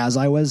 point as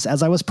I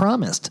was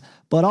promised."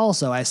 But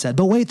also I said,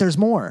 "But wait, there's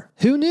more.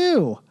 Who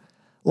knew?"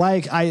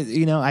 Like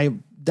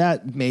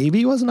that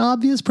maybe was an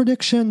obvious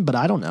prediction, but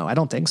I don't know. I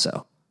don't think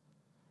so.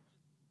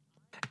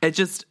 It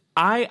just,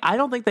 I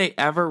don't think they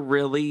ever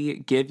really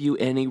give you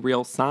any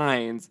real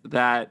signs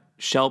that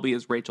Shelby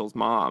is Rachel's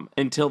mom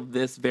until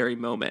this very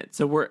moment.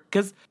 So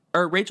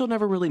Rachel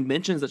never really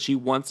mentions that she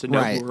wants to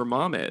know who her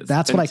mom is.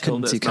 That's what I until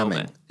couldn't this see coming.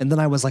 moment. And then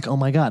I was like, "Oh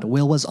my God,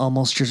 Will was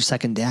almost your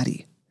second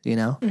daddy,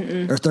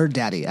 or third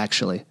daddy,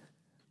 actually."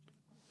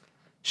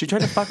 She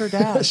tried to fuck her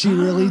dad. She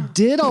really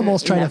did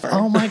almost try Never. to.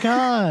 Oh my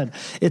God,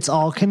 it's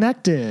all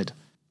connected.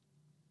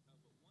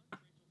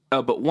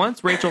 Oh, but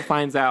once Rachel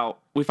finds out,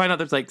 we find out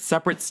there's like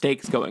separate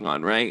stakes going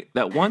on, right?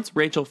 That once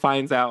Rachel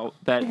finds out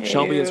that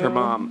Shelby is her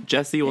mom,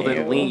 Jesse will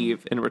then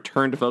leave and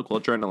return to Vocal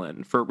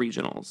Adrenaline for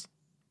regionals.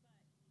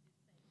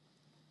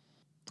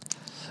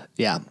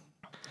 Yeah,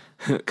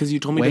 Because you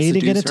told me way to to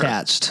seduce get her.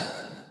 attached.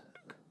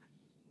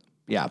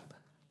 Yeah.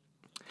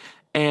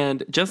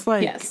 And just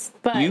like Yes,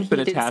 but you've been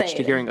he did attached say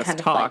to it hearing us kind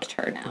of talk, liked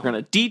her now. we're going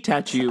to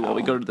detach you while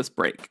we go to this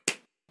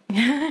break.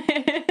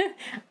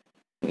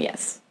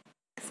 Yes,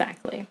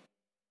 exactly.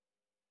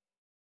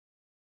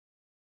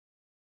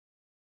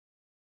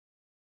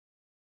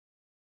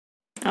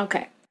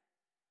 Okay.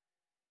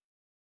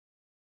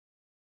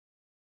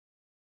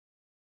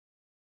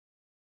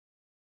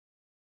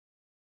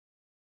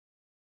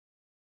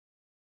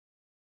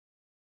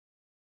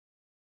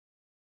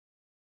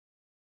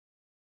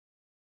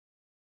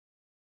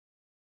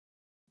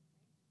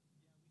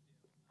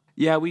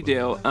 Yeah, we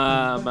do.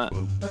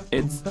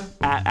 It's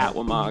at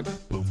Atwamog.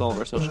 It's all of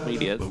our social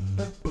medias.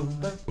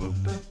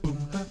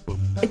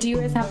 Do you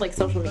guys have like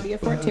social media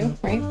for it too,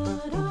 right?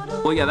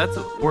 Well, yeah,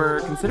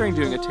 we're considering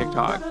doing a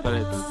TikTok, but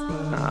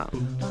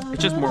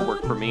it's just more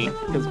work for me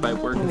because by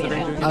work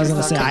considering doing a I was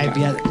gonna say, TikTok, I've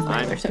yet-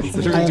 I'm Other social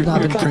considering I have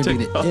not been doing a privy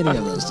to TikTok. any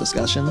of those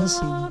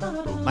discussions.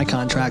 My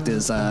contract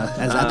is,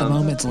 as at the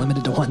moment, it's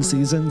limited to 1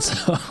 season.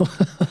 So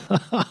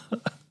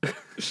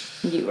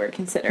You were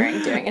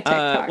considering doing a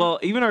TikTok. Well,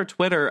 even our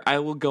Twitter, I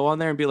will go on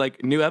there and be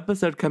like, new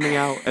episode coming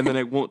out, and then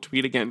I won't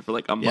tweet again for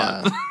like a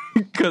Yeah. month.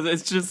 Because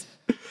it's just,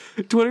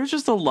 Twitter's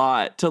just a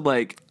lot to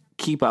like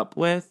keep up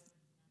with.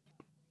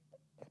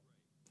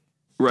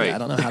 Right. yeah, I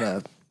don't know how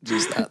to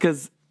use that.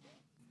 Because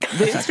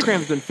The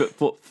Instagram's been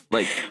full,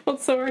 like, Well,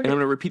 so and I'm going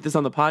to repeat this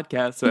on the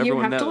podcast so You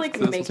everyone have knows. to, like,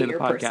 so this make will it say your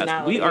the podcast.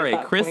 personality We are at a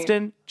that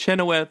Kristen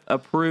Chenoweth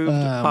approved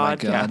Oh, my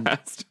God.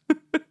 podcast.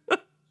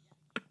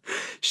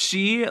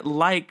 She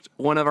liked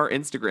one of our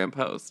Instagram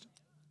posts.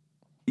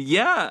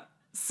 Yeah.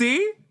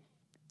 See?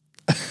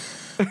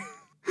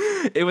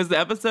 It was the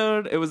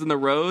episode, it was in the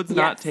Roads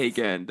Not Yes.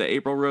 Taken, the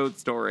April Rhodes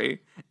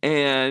story.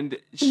 And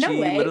she No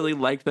way. literally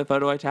liked the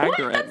photo I tagged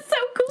her in. That's so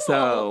cool.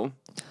 So,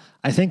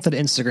 I think that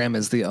Instagram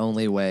is the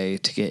only way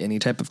to get any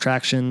type of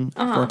traction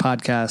for a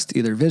podcast,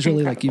 either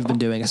visually, like you've been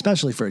doing,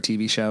 especially for a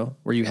TV show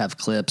where you have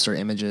clips or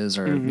images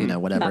or,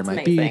 whatever That's it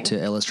might be amazing.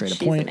 to illustrate a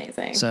She's point.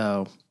 amazing.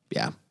 So,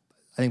 yeah,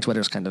 I think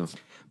Twitter's kind of.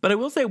 but I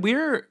will say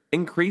we're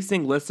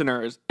increasing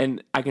listeners,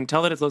 and I can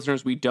tell that it's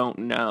listeners we don't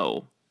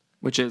know,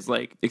 which is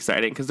like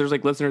exciting because there's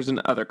like listeners in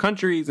other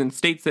countries and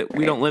states that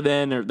we don't live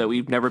in or that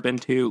we've never been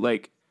to.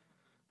 Like,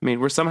 I mean,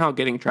 we're somehow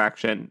getting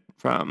traction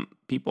from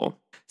people.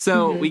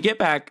 So we get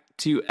back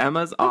to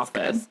Emma's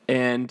office,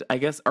 and I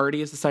guess Artie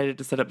has decided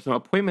to set up some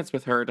appointments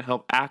with her to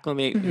help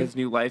acclimate his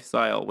new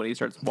lifestyle when he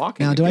starts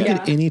walking. Now, do I again.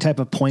 get any type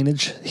of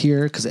pointage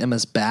here because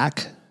Emma's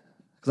back?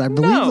 Because I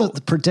believe No. that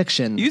the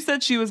prediction. You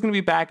said she was going to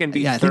be back and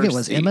be I thirsty. think it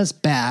was Emma's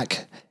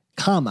back,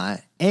 comma,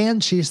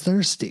 and she's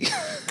thirsty.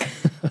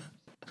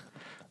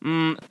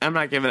 I'm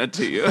not giving it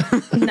to you.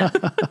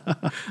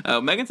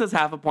 Oh, Megan says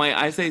half a point.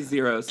 I say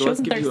 0, so She let's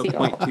wasn't give you a thirsty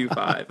at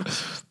all.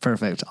 0.25.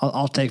 Perfect.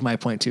 I'll take my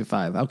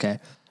 0.25. Okay.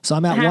 So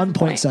I'm at Half a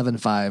point.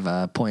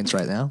 1.75 points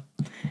right now.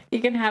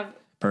 You can have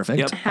Perfect.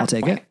 Yep. I'll half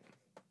take point.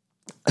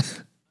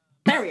 it.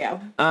 There we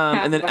go.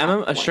 And then Half Emma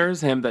a point.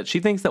 assures him that she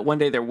thinks that one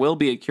day there will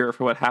be a cure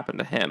for what happened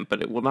to him,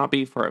 but it will not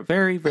be for a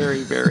very,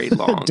 very, very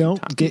long Don't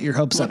time. get your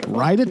hopes up.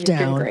 Write it You're doing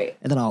down, great.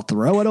 and then I'll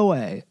throw it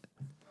away.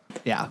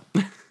 Yeah.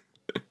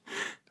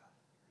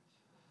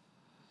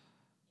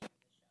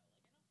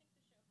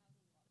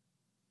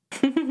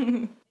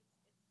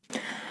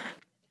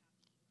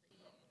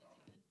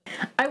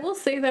 I will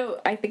say though,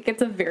 I think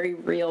it's a very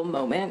real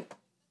moment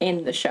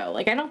in the show.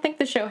 Like, I don't think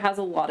the show has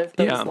a lot of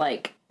those Yeah.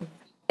 like,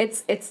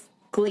 it's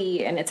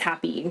glee and it's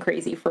happy and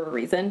crazy for a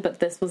reason. But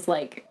this was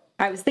like,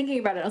 I was thinking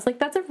about it. I was like,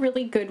 that's a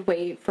really good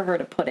way for her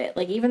to put it.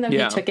 Like, even though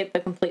Yeah. he took it the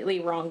completely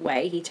wrong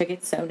way, he took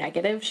it so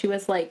negative. She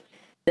was like,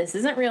 this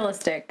isn't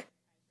realistic,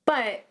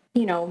 but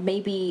you know,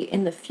 maybe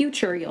in the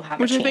future you'll have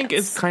Which a chance. I think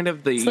is kind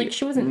of the It's like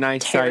she wasn't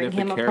nice side tearing of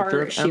the him character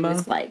apart. of She Emma.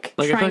 was like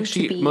I feel trying like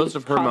to be most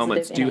of her positive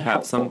moments in do a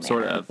have some helpful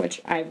sort manner, of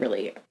which I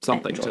really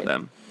something to enjoyed.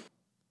 them.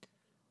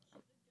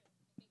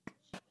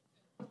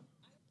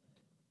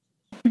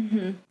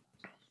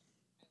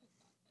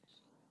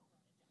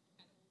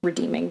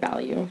 Redeeming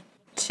value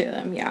to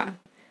them. Yeah,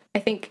 I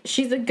think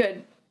she's a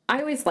good. I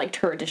always liked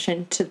her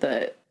addition to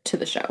the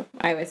show.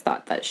 I always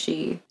thought that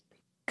she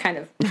kind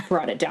of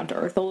brought it down to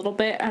earth a little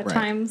bit at Right.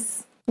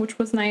 times, which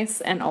was nice.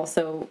 And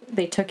also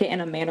they took it in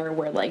a manner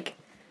where like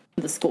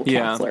the school Yeah.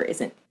 counselor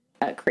isn't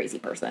a crazy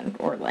person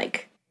or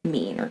like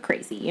mean or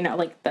crazy. You know,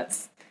 like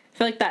that's. I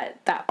feel like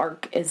that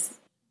arc is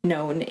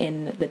known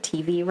in the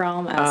TV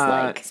realm as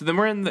like. So then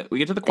we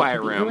get to the they quiet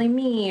can be room. really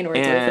mean or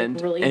And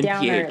it's like really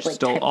downer. NPH Like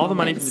stole type all the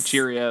money from the moments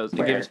Cheerios and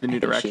where gave it to the New I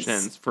think she's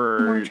Directions more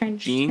for trying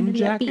to jean be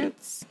upbeat.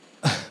 jackets.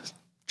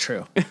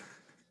 True.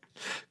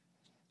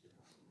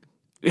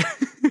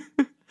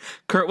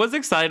 Kurt was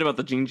excited about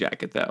the jean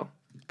jacket though,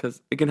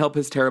 because it can help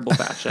his terrible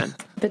fashion.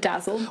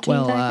 Bedazzled jean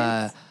Well,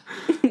 jackets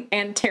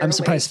and tearaway I'm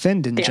surprised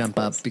Finn didn't dance jump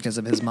clothes. up because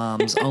of his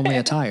mom's only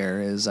attire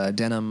is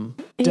denim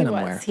He wear.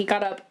 was. He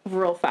got up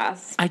real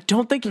fast. I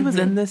don't think he was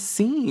in this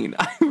scene.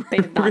 They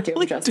did not do him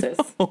really justice.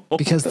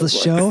 Because the those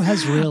show looks.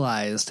 has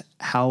realized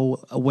how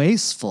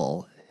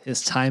wasteful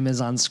his time is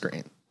on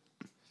screen.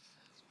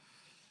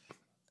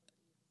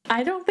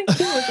 I don't think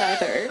he was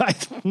either. I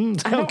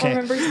don't Okay.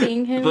 remember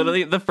seeing him.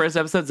 Literally, the first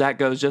episode, Zach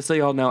goes, just so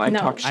y'all know, I No.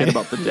 talk shit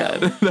about the dead.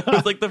 That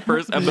was like the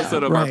first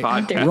episode of Right.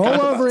 our Dare podcast. Roll talk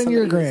about over in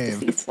your somebody who's grave.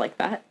 deceased like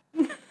that.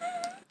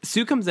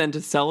 Sue comes in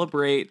to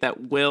celebrate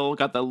that Will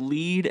got the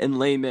lead in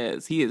Les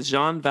Mis. He is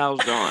Jean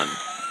Valjean.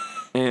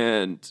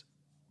 And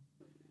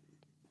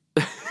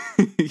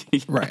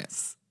yes. Right.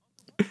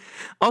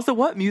 Also,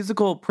 what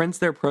musical prints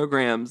their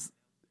programs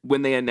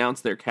when they announce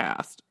their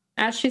cast?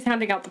 As she's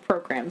handing out the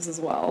programs as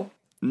well.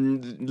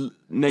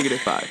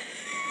 -5.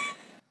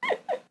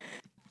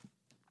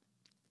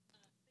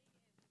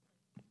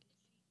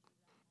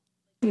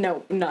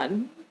 No,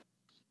 none.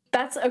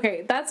 That's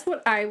okay. That's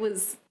what I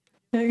was.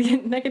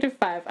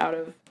 -5 out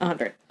of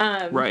 100.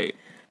 Right.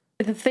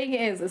 The thing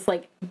is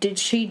like, did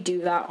she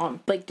do that on?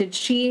 Like, did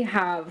she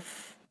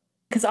have?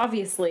 Because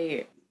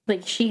obviously,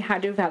 like, she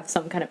had to have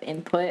some kind of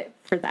input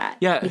for that.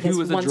 Yeah, because who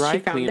was a once dry she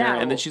found cleaner,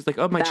 and then out she's like,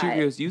 "Oh, my that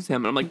Cheerios use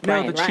him," and I'm like,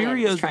 "No, Brian the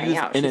Ryan was Cheerios trying use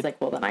out. in She's a,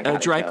 like, well, then I a gotta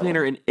dry go.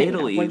 cleaner in You know,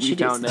 Italy." when We she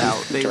does found the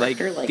out they like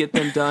director, like- get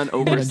them done No,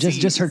 overseas.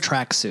 just her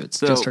tracksuits.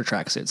 So- Just her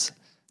tracksuits.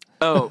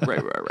 Oh,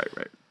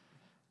 right.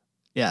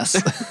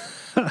 Yes.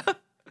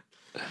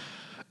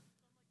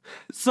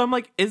 So I'm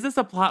like, is this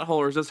a plot hole,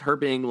 or is this her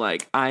being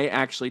like, I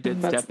actually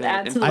did Let's step in?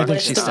 add and to the I think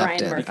list she of stepped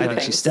Ryan in. Murphy I think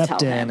she things stepped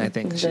to tell in. him. I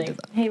think He's she like, did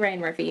that. Hey, Ryan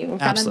Murphy, we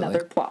found Absolutely.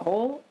 another plot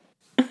hole.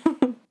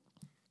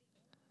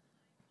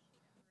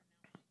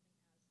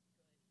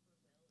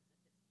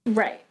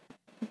 Right.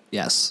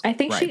 Yes. I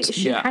think right.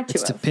 she had to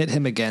It's to have. pit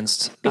him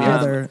against the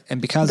other, and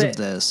because of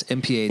this,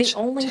 MPH The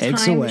only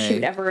takes time away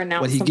she'd ever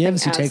announce what he something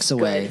gives, he as takes good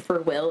away,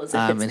 for Will is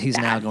if it's and he's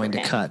bad now for going to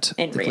him cut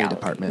in the Glee reality.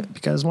 department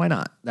because why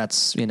not?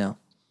 That's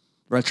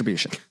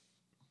retribution.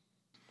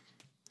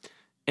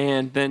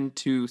 And then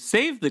to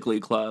save the Glee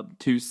Club,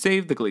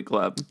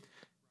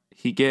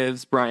 he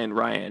gives Brian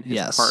Ryan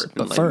his part. In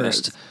But Les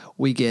first, Mis.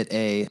 we get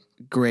a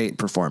great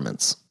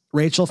performance.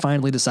 Rachel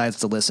finally decides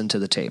to listen to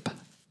the tape.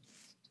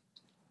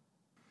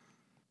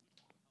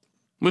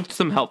 With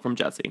some help from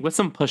Jesse, with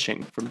some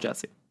pushing from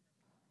Jesse.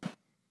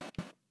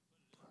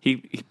 He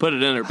put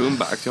it in her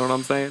boombox, you know what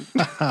I'm saying?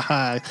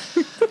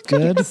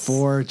 Good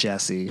for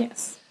Jesse.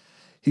 Yes.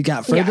 He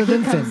got further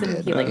than Finn comes and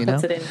did. he like you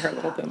puts know? it in her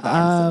little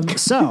boombox.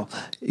 So,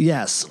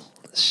 yes,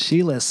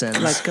 she listens.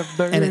 Like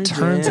a and it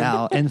turns virgin.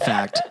 out, in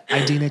fact,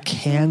 Idina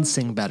can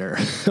sing better.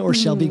 Or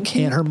Shelby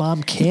can. Her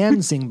mom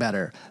can sing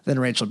better than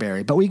Rachel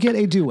Berry. But we get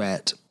a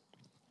duet.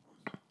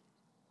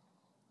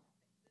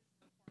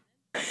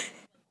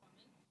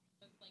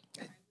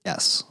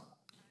 Yes.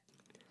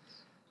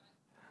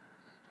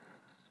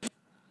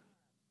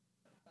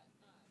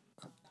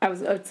 I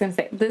was going to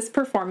say, this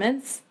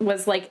performance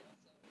was like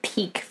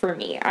peak for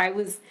me. I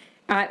was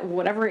at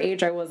whatever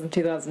age I was in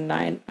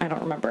 2009. I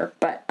don't remember.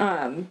 But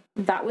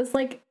that was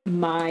like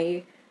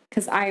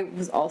because I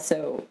was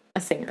also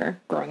a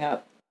singer growing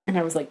up and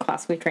I was like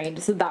classically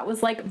trained. So that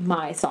was like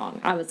my song.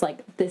 I was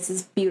like, this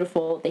is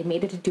beautiful. They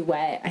made it a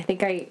duet. I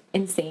think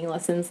in singing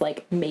lessons,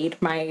 like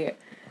made my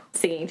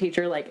singing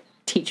teacher like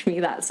teach me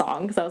that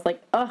song because I was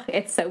like, oh,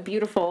 it's so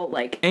beautiful.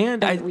 Like,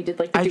 And we did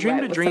like the I duet Dreamed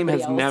a with Dream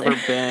has somebody else.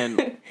 never been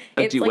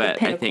a It's, like, duet, I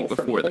pinnacle think,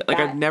 for me. before that. Like,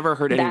 I've never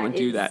heard anyone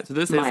do that. So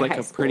this is my like high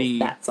a school, pretty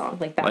that song.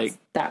 Like that's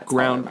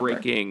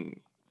groundbreaking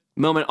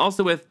moment.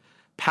 Also with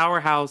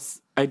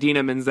powerhouse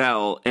Idina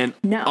Menzel and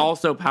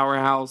also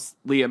powerhouse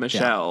Leah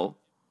Michelle,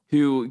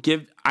 who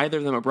give either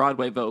of them a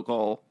Broadway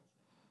vocal,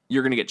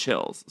 you're going to get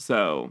chills.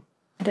 So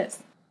it is.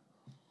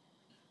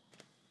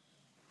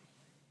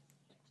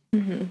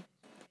 Mm-hmm.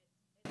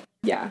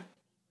 Yeah.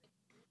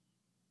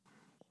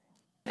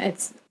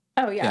 It's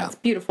it's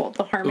beautiful.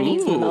 The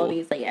harmonies, the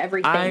melodies, like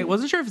everything. I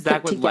wasn't sure if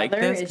Zach would like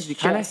this because he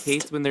kind of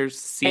hates when there's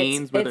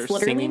scenes where they're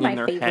singing in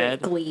their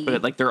head,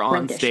 but like they're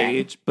on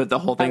stage, but the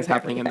whole thing's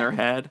happening in their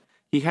head.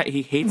 He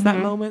hates that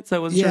moment. So I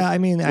was I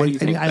mean, what do you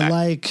think, I Zach?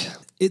 like.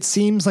 It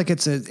seems like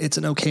it's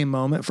an okay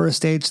moment for a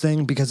stage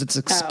thing because it's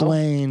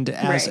explained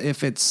as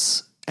if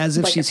it's. As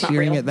if like she's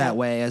hearing it that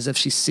way, as if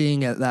she's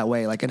seeing it that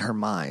way, like in her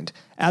mind,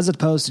 as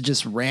opposed to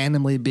just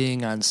randomly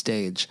being on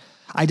stage.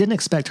 I didn't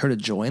expect her to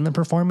join the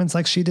performance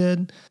like she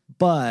did,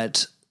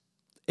 but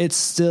it's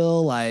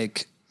still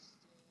like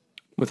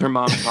with her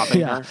mom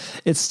popping her.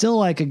 It's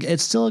still a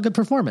good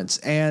performance.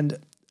 And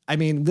I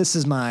mean, this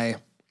is I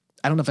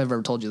don't know if I've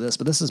ever told you this,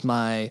 but this is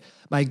my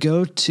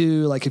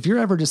go-to, like if you're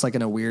ever just like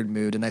in a weird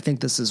mood, and I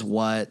think this is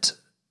what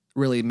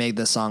really made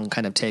this song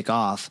kind of take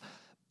off.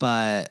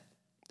 But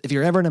if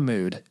you're ever in a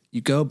mood,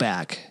 you go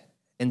back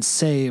and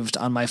saved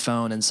on my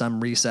phone in some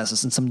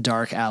recesses, in some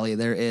dark alley,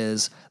 there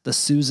is the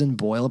Susan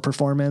Boyle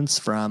performance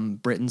from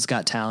Britain's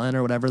Got Talent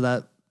or whatever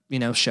that,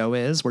 show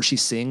is, where she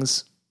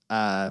sings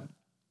I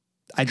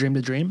Dreamed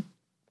a Dream.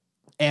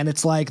 And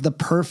it's like the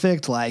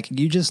perfect, like,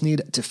 you just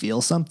need to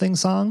feel something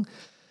song.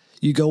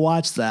 You go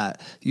watch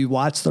that. You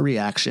watch the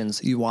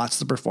reactions. You watch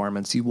the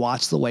performance. You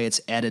watch the way it's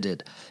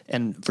edited.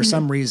 And for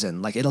some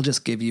reason, like, it'll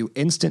just give you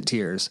instant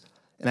tears.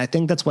 And I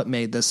think that's what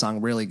made this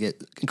song really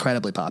get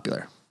incredibly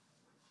popular.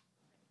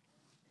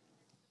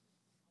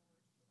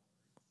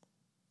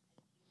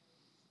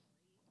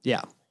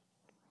 Yeah.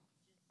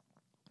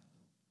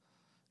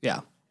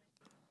 Yeah.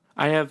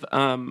 I have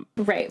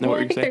right. Well,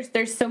 I think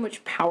there's so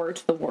much power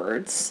to the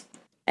words,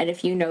 and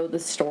if you know the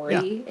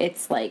story,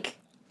 it's like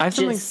I have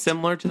something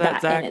similar to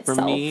that, Zach. For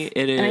me,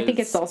 it is. And I think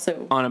it's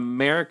also on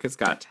America's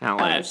Got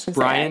Talent.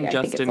 Brian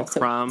Justin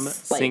Crumb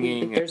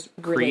singing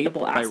 "Creep"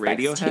 by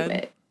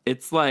Radiohead.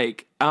 It's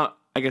like I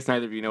guess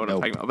neither of you know what I'm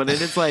talking about, but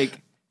it is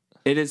like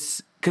it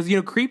is because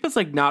 "Creep" is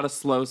like not a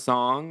slow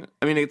song.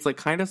 I mean, it's like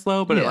kind of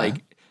slow, but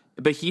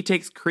But he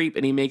takes Creep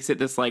and he makes it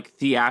this like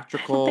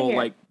theatrical,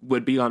 like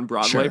would be on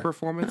Broadway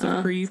performance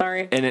of Creep.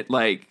 Sorry. And it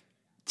like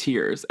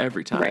tears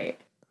every time. Right.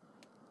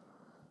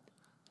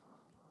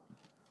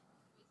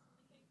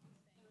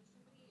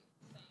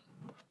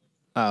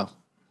 Oh.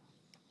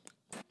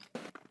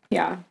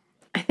 Yeah.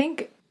 I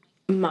think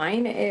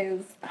mine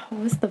is,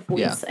 what was the voice?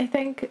 Yeah. I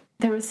think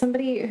there was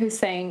somebody who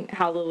sang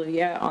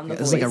Hallelujah on the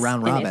voice. It's like a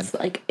round robin.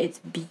 It's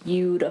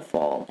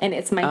beautiful. And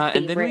it's my favorite.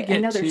 And then we get I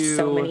know there's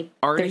so many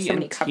covers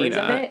Tina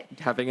of it.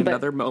 having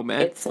another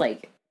moment. It's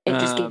like, it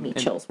just gave me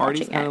chills Artie's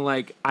watching kind it. of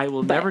like, I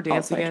will never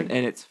dance again, I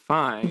and it's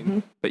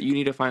fine, but you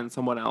need to find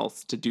someone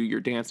else to do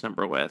your dance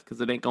number with, because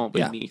it ain't going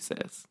to be me,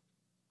 sis.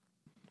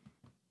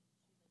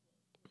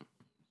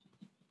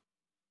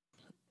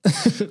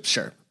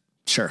 Sure.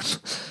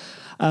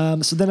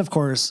 So then, of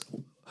course,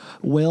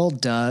 Will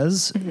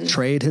does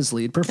trade his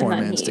lead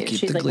performance to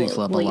keep the Glee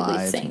Club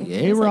alive.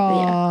 Yay,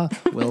 raw.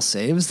 Will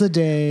saves the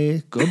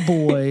day. Good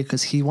boy,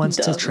 because he wants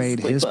to trade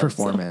his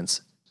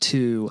performance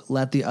to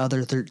let the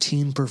other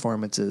 13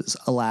 performances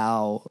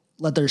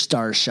let their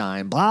stars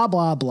shine, blah,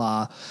 blah,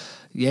 blah.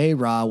 Yay,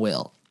 rah,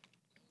 will.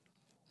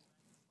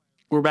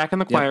 We're back in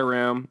the choir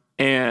room,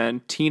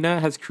 and Tina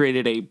has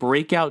created a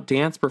breakout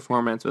dance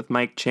performance with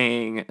Mike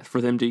Chang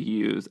for them to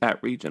use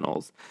at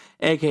regionals,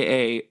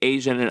 aka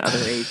Asian and Other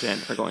Asian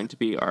are going to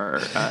be our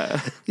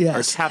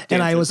yes. tap dancers.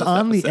 And I was this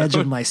on the episode. edge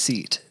of my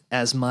seat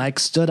as Mike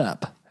stood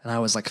up, and I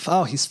was like,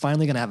 oh, he's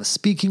finally going to have a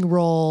speaking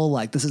role.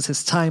 Like, this is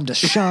his time to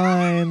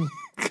shine.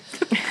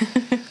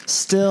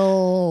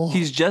 Still.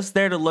 He's just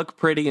there to look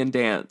pretty and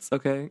dance,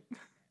 okay?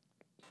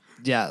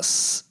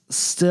 Yes.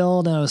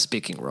 Still no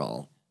speaking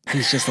role.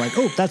 He's just like,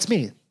 oh, that's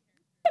me.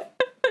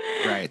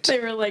 Right. They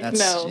were like,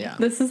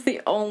 this is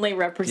the only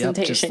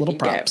representation you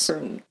props. get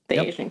from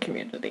the Asian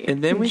community.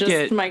 And then we just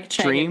get Mike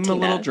Chang Dream and a Tina.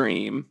 Little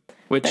Dream,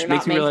 which They're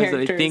makes not me main realize that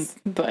I characters,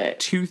 think but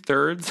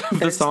 2/3 of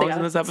the they songs in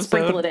gotta this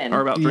sprinkle episode it in.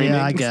 are about dreaming.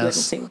 Yeah, I So they guess.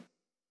 can sing.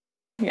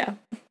 Yeah.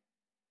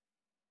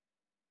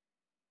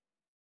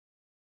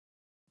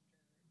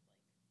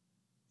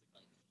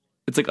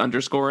 It's like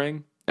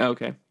underscoring. Oh,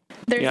 okay.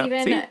 There's Yeah,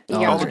 even see?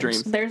 All the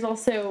dreams. There's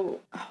also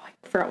I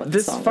forgot what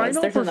This the song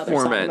final was. There's another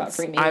song about performance,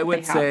 dreaming. I that would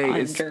they have say,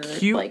 is under,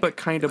 cute like, but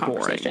kind of boring.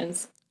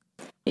 conversations.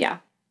 Yeah.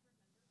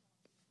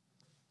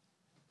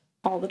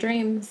 All the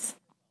dreams.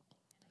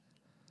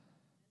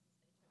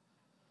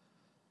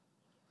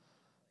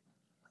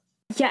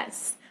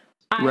 Yes.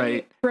 I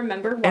Right.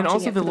 remember watching And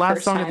also it the for last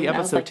first song of time, the and I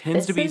was episode like,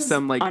 tends to this be is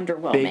some, like,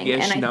 underwhelming. big-ish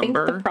And I think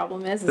number the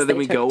problem is that they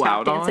we took go tap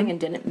out dancing on. and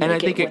didn't And I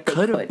make think it it what they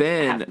could have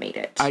been have made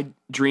it. I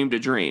Dreamed a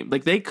Dream.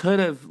 Like, they could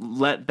have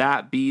let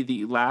that be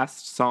the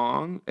last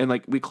song and,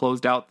 like, we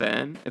closed out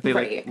then if they,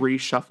 Right. like,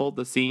 reshuffled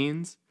the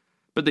scenes.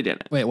 But they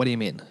didn't. Wait, what do you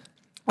mean?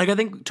 Like, I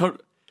think Total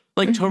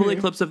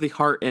Eclipse of the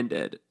Heart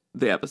ended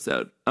the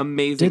episode.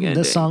 Amazing Didn't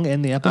ending. this song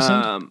end the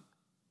episode?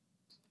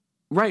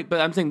 Right,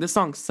 but I'm saying this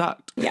song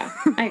sucked. Yeah,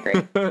 I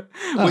agree. But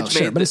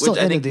it still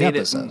ended the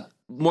episode.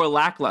 More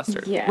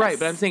lackluster. Yes. Right,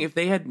 but I'm saying if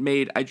they had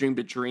made I Dreamed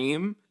a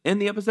Dream in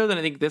the episode, then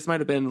I think this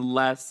might have been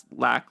less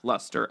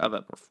lackluster of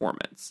a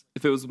performance.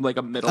 If it was like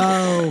a middle Oh,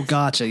 performance.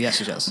 gotcha.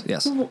 Yes.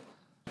 Yes.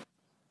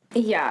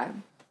 Yeah.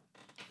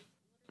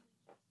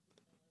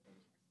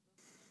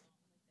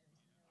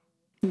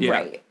 Yeah.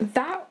 Right.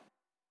 That,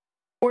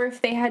 or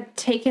if they had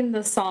taken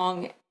the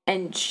song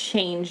and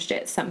changed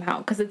it somehow,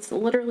 because it's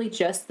literally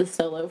just the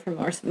solo for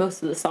most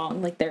of the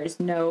song. Like, there's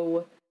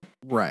no.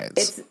 Right.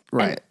 It's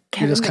right.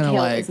 Kevin You're just kind of McHale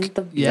like, isn't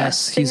the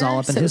yes, best he's all singer,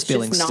 up in so his it's just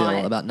feelings still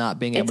not- about not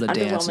being able to it's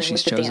dance, and underwhelming she's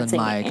with the chosen dancing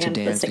Mike to and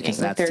the dance because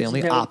singing. Like, that's the there's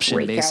only no option,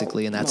 breakout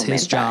basically, and that's his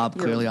moment job that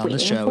you're clearly on the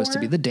waiting show is to for.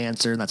 be the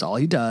dancer, and that's all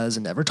he does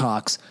and never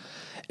talks.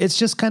 It's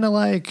just kind of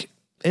like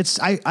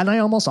I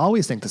almost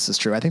always think this is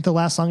true. I think the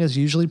last song is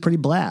usually pretty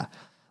blah.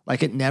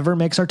 Like, it never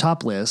makes our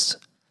top list.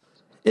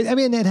 It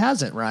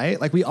hasn't,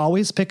 right? Like, we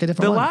always pick a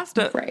different one.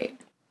 Right.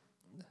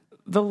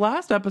 The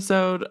last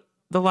episode,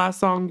 the last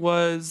song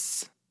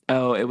was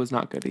it was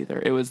not good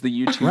either. It was the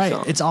YouTube Right.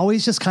 song. It's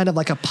always just kind of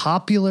like a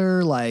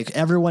popular, like,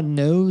 everyone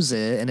knows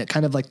it, and it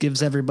kind of like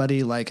gives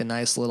everybody like a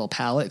nice little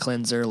palate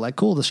cleanser, like,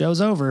 cool, the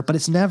show's over, but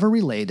it's never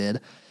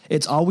related.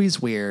 It's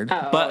always weird.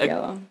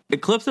 But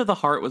Eclipse of the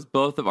Heart was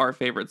both of our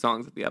favorite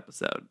songs of the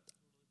episode.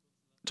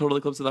 Total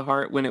Eclipse of the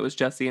Heart, when it was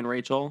Jesse and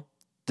Rachel.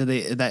 Did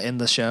that end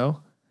the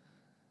show?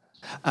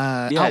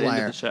 Yeah, it Outlier.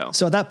 ended the show.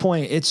 So at that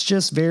point, it's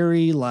just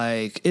very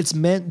like, it's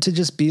meant to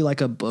just be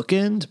like a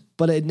bookend,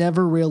 but it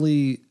never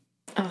really.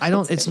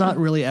 It's not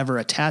really ever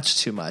attached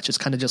too much. It's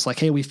kind of just like,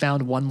 hey, we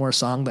found one more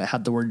song that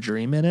had the word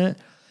dream in it,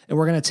 and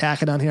we're going to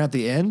tack it on here at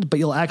the end, but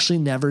you'll actually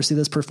never see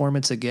this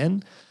performance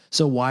again.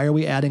 So why are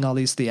we adding all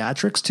these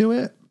theatrics to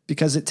it?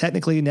 Because it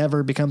technically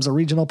never becomes a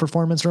regional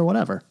performance or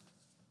whatever.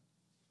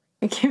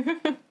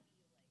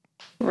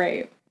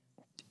 Right.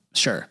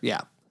 Sure.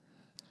 Yeah.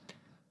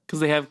 Because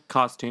they have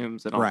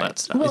costumes and all that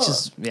stuff. It's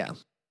just, yeah.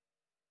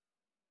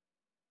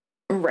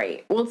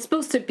 Right. Well, it's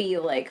supposed to be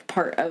like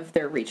part of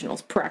their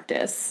regionals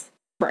practice.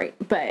 Right.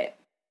 But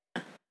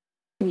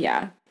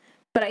yeah.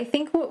 But I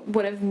think what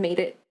would have made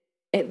it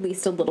at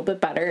least a little bit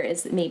better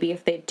is maybe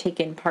if they'd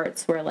taken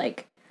parts where,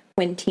 like,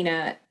 when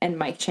Tina and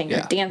Mike Chang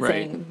are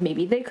dancing,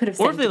 maybe they could have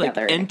sang or if they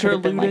together. like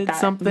interluded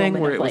something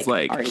where it was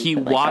like he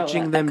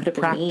watching them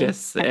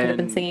practice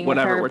and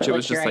whatever, which it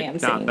was just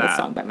like not the that.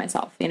 song by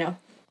myself, you know?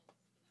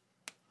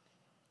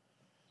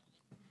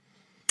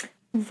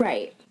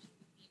 Right.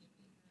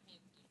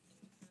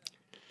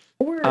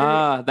 Or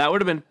that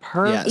would have been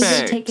perfect.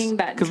 even taking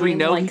that because we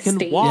know he can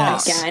stage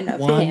walk. again of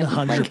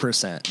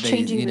 100%. him, like,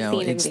 changing the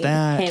scene It's and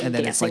that, him and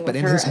then it's dancing like, but with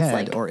in her his as, head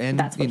like, or in,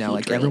 that's what he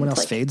like everyone dreamed, else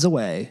like- fades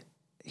away.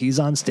 He's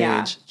on stage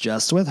Yeah.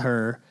 just with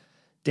her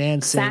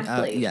dancing.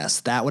 Exactly.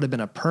 Yes, that would have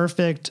been a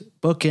perfect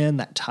bookend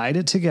that tied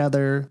it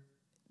together.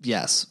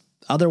 Yes.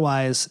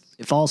 Otherwise,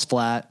 it falls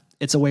flat.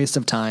 It's a waste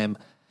of time.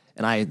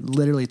 And I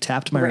literally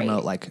tapped my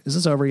remote like, is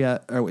this over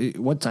yet? Or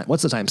what time?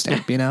 What's the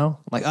timestamp? You know?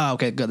 Like, oh,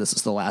 okay, good. This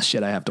is the last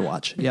shit I have to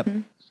watch. Yep.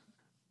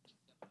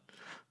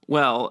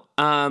 Well,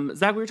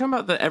 Zach, we were talking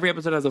about that every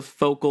episode has a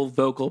focal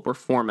vocal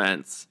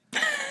performance.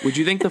 Would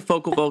you think the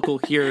focal vocal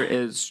here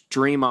is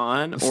Dream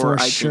On or For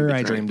I sure, Dreamed a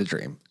I Dream? dreamed a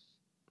dream.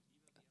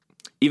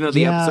 even though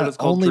the episode is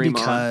called only Dream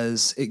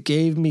because it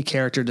gave me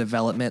character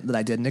development that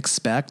I didn't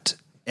expect,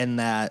 and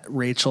that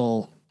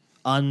Rachel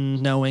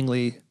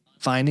unknowingly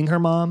finding her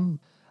mom.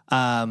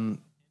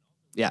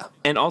 Yeah.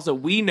 And also,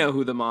 we know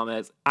who the mom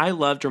is. I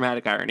love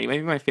dramatic irony.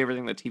 Maybe my favorite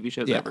thing that TV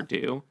shows ever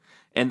do.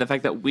 And the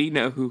fact that we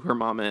know who her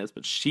mom is,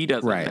 but she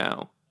doesn't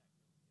know.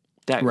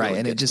 That right. Really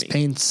and it just me.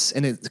 paints,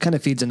 and it kind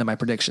of feeds into my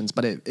predictions,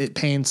 but it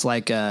paints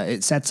like,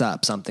 it sets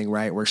up something,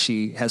 right, where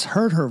she has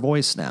heard her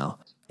voice now.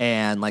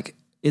 And like,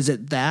 is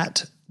it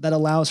that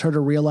allows her to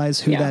realize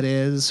who that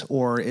is?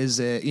 Or is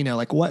it, you know,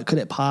 like, what could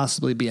it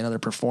possibly be? Another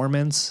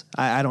performance?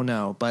 I don't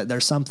know. But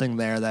there's something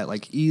there that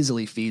like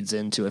easily feeds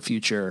into a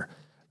future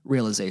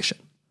realization.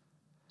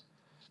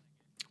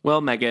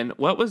 Well, Megan,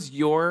 what was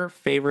your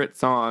favorite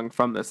song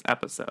from this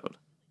episode?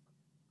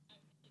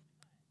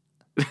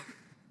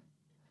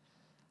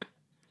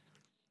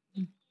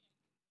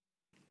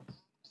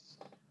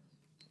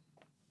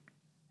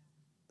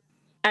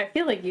 I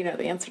feel like you know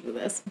the answer to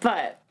this,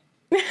 but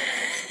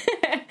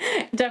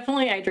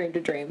definitely I Dreamed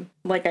a Dream.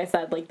 Like I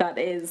said, like that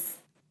is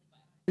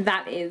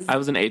I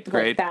was in 8th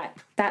grade.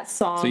 That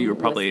song so you were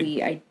probably... was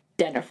the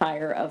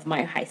identifier of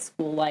my high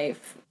school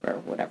life or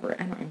whatever.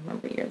 I don't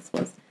remember what year this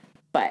was.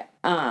 But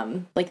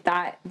like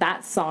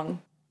that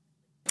song.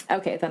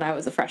 Okay, then I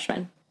was a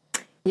freshman.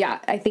 Yeah,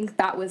 I think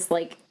that was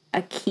like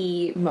a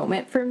key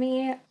moment for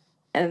me,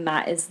 and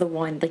that is the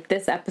one, like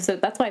this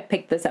episode. That's why I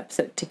picked this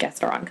episode to guest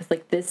star on, because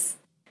like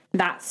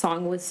that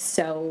song was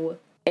so,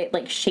 it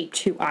like shaped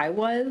who I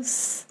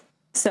was.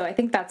 So I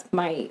think that's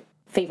my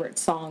favorite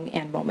song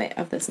and moment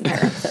of this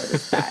entire episode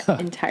is that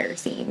entire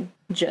scene.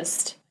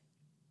 Just,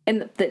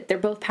 and they're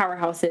both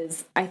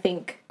powerhouses. I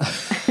think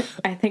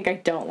I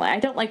don't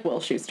like Will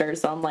Schuester,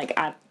 so I'm like,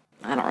 I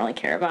don't really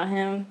care about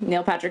him.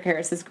 Neil Patrick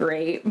Harris is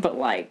great, but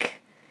like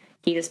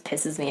he just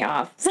pisses me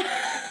off.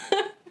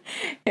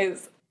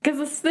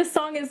 Because this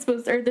song is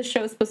supposed, or this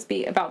show is supposed to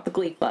be about the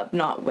Glee Club,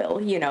 not Will,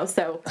 you know.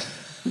 So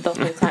the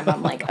whole time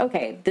I'm like,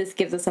 okay, this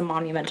gives us a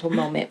monumental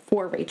moment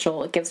for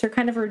Rachel. It gives her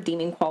kind of a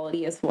redeeming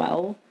quality as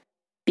well,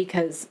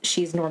 because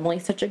she's normally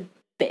such a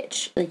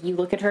bitch. Like you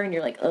look at her and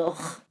you're like,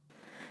 ugh.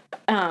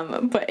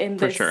 But in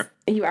this,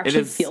 you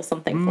actually feel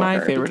something for my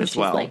her, favorite because as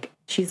well. she's like,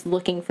 she's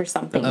looking for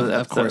something,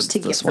 of course, to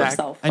give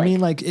herself. I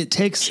mean, like it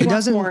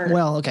doesn't.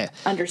 Well, okay,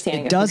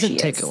 understanding. It doesn't of who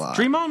she take is. a lot.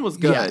 Dream On was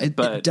good. Yeah,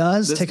 but it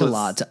does take a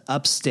lot to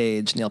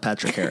upstage Neil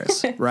Patrick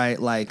Harris, right?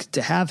 Like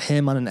to have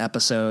him on an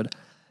episode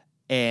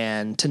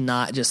and to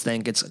not just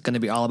think it's going to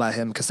be all about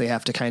him because they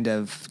have to kind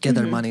of get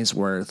their money's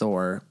worth,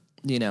 or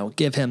you know,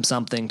 give him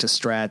something to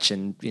stretch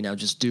and you know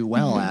just do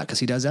well at, because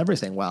he does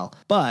everything well.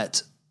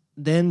 But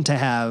then to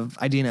have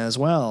Idina as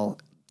well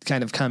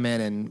kind of come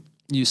in and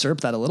usurp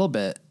that a little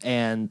bit,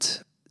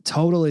 and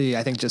totally,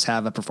 I think, just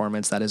have a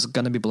performance that is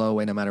going to be blow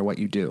away no matter what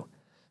you do.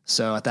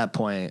 So at that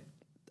point,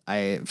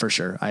 I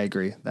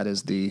agree. That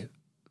is the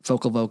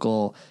focal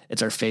vocal.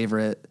 It's our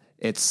favorite.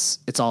 It's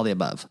all the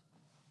above.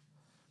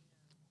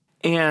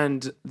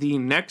 And the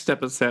next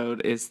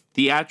episode is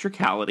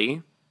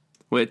Theatricality,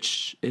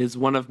 which is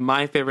one of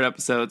my favorite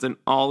episodes in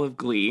all of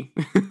Glee.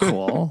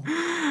 Cool.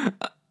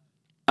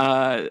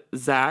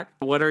 Zach,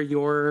 what are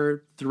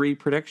your 3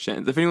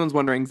 predictions? If anyone's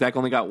wondering, Zach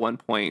only got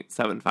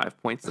 1.75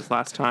 points this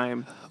last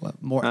time.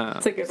 More.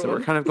 So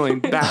we're kind of going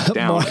back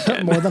down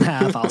more than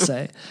half, I'll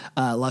say.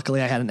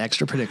 Luckily, I had an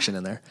extra prediction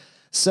in there.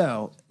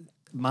 So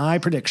my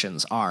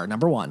predictions are,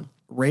 number 1,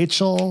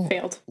 Rachel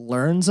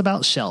learns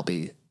about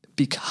Shelby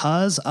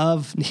because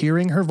of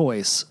hearing her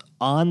voice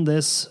on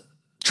this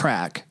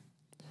track.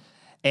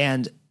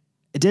 And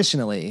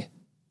additionally,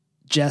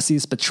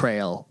 Jesse's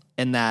betrayal,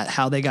 and that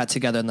how they got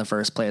together in the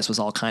first place was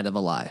all kind of a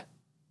lie.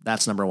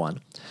 That's number 1.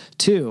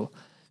 2,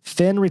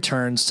 Finn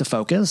returns to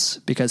focus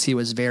because he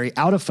was very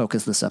out of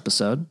focus this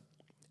episode.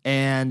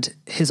 And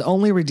his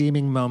only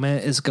redeeming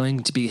moment is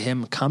going to be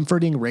him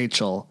comforting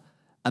Rachel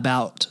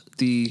about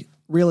the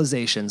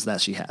realizations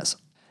that she has.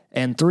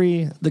 And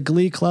 3, the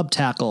Glee Club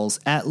tackles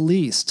at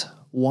least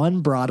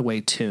one Broadway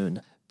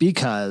tune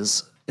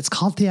because it's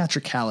called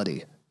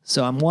Theatricality.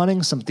 So I'm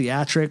wanting some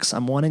theatrics.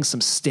 I'm wanting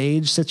some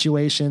stage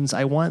situations.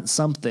 I want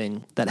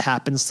something that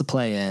happens to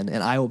play in,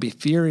 and I will be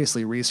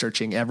furiously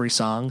researching every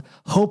song,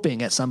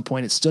 hoping at some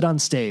point it stood on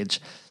stage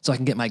so I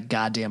can get my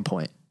goddamn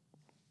point.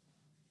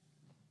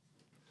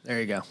 There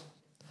you go.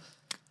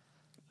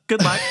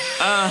 Good luck.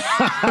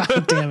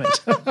 Damn it.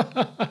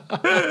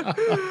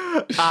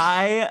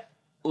 I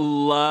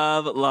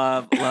love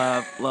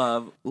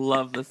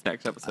this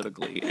next episode of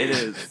Glee. It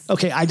is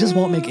okay. I just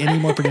won't make any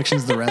more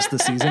predictions the rest of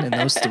the season, and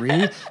those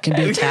 3 can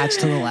be attached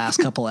to the last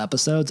couple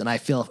episodes. And I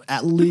feel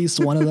at least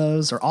one of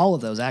those, or all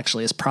of those,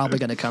 actually, is probably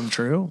going to come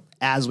true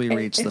as we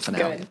reach the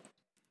finale.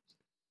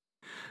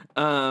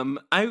 Good.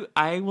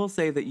 I will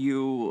say that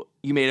you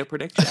made a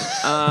prediction.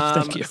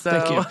 Thank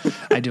you.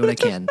 I do what I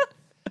can.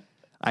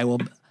 I will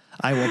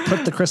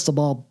put the crystal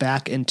ball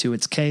back into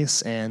its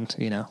case and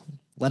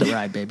let it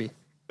ride, baby.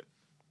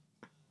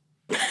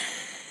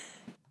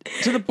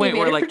 To the point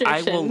where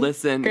I will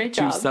listen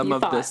to some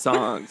of the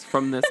songs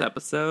from this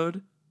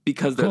episode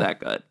because they're that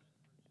good.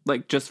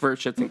 like just for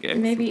shits and gigs.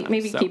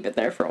 Maybe So, keep it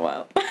there for a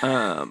while.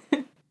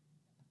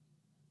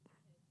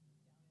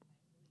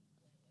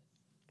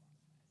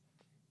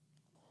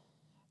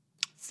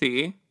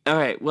 See? All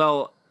right.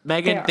 Well,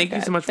 Megan, thank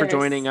you so much for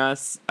joining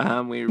us.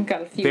 We're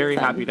very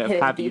happy to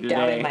have you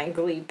today.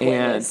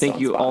 And thank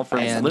you all for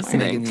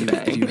listening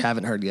today. If you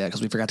haven't heard yet,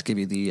 because we forgot to give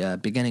you the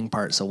beginning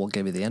part, so we'll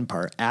give you the end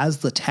part. As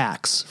the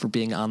tax for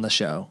being on the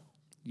show,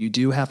 you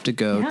do have to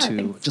go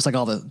to just like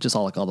all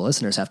the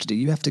listeners have to do.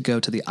 You have to go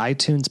to the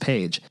iTunes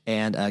page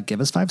and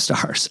give us 5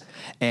 stars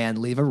and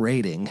leave a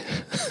rating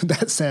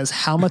that says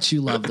how much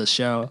you love the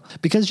show,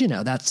 because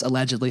that's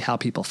allegedly how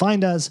people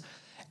find us,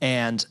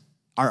 and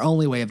our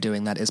only way of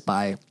doing that is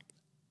by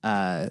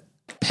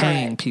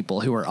paying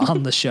people who are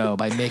on the show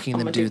by making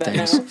them do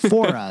things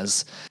for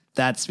us.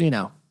 That's,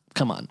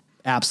 come on.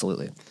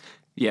 Absolutely.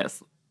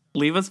 Yes.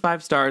 Leave us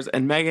 5 stars.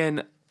 And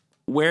Megan,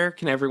 where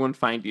can everyone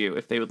find you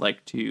if they would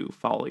like to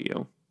follow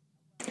you?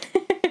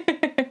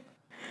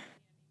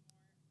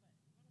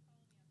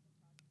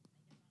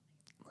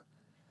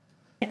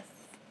 Yes.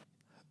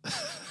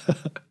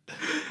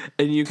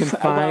 And you can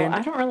find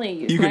I don't really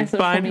use my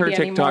social media her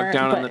TikTok anymore,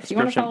 down in the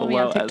description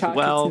below TikTok, as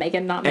well. It's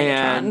Megan, not Megatron.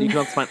 And you can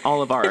also find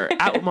all of our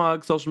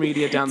Outmug social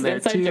media down there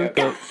too.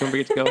 Don't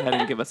forget to go ahead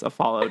and give us a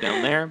follow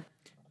down there.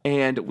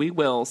 And we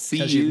will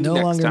see you no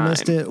next longer time.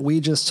 Missed it. We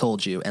just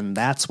told you, and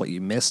that's what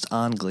you missed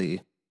on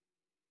Glee.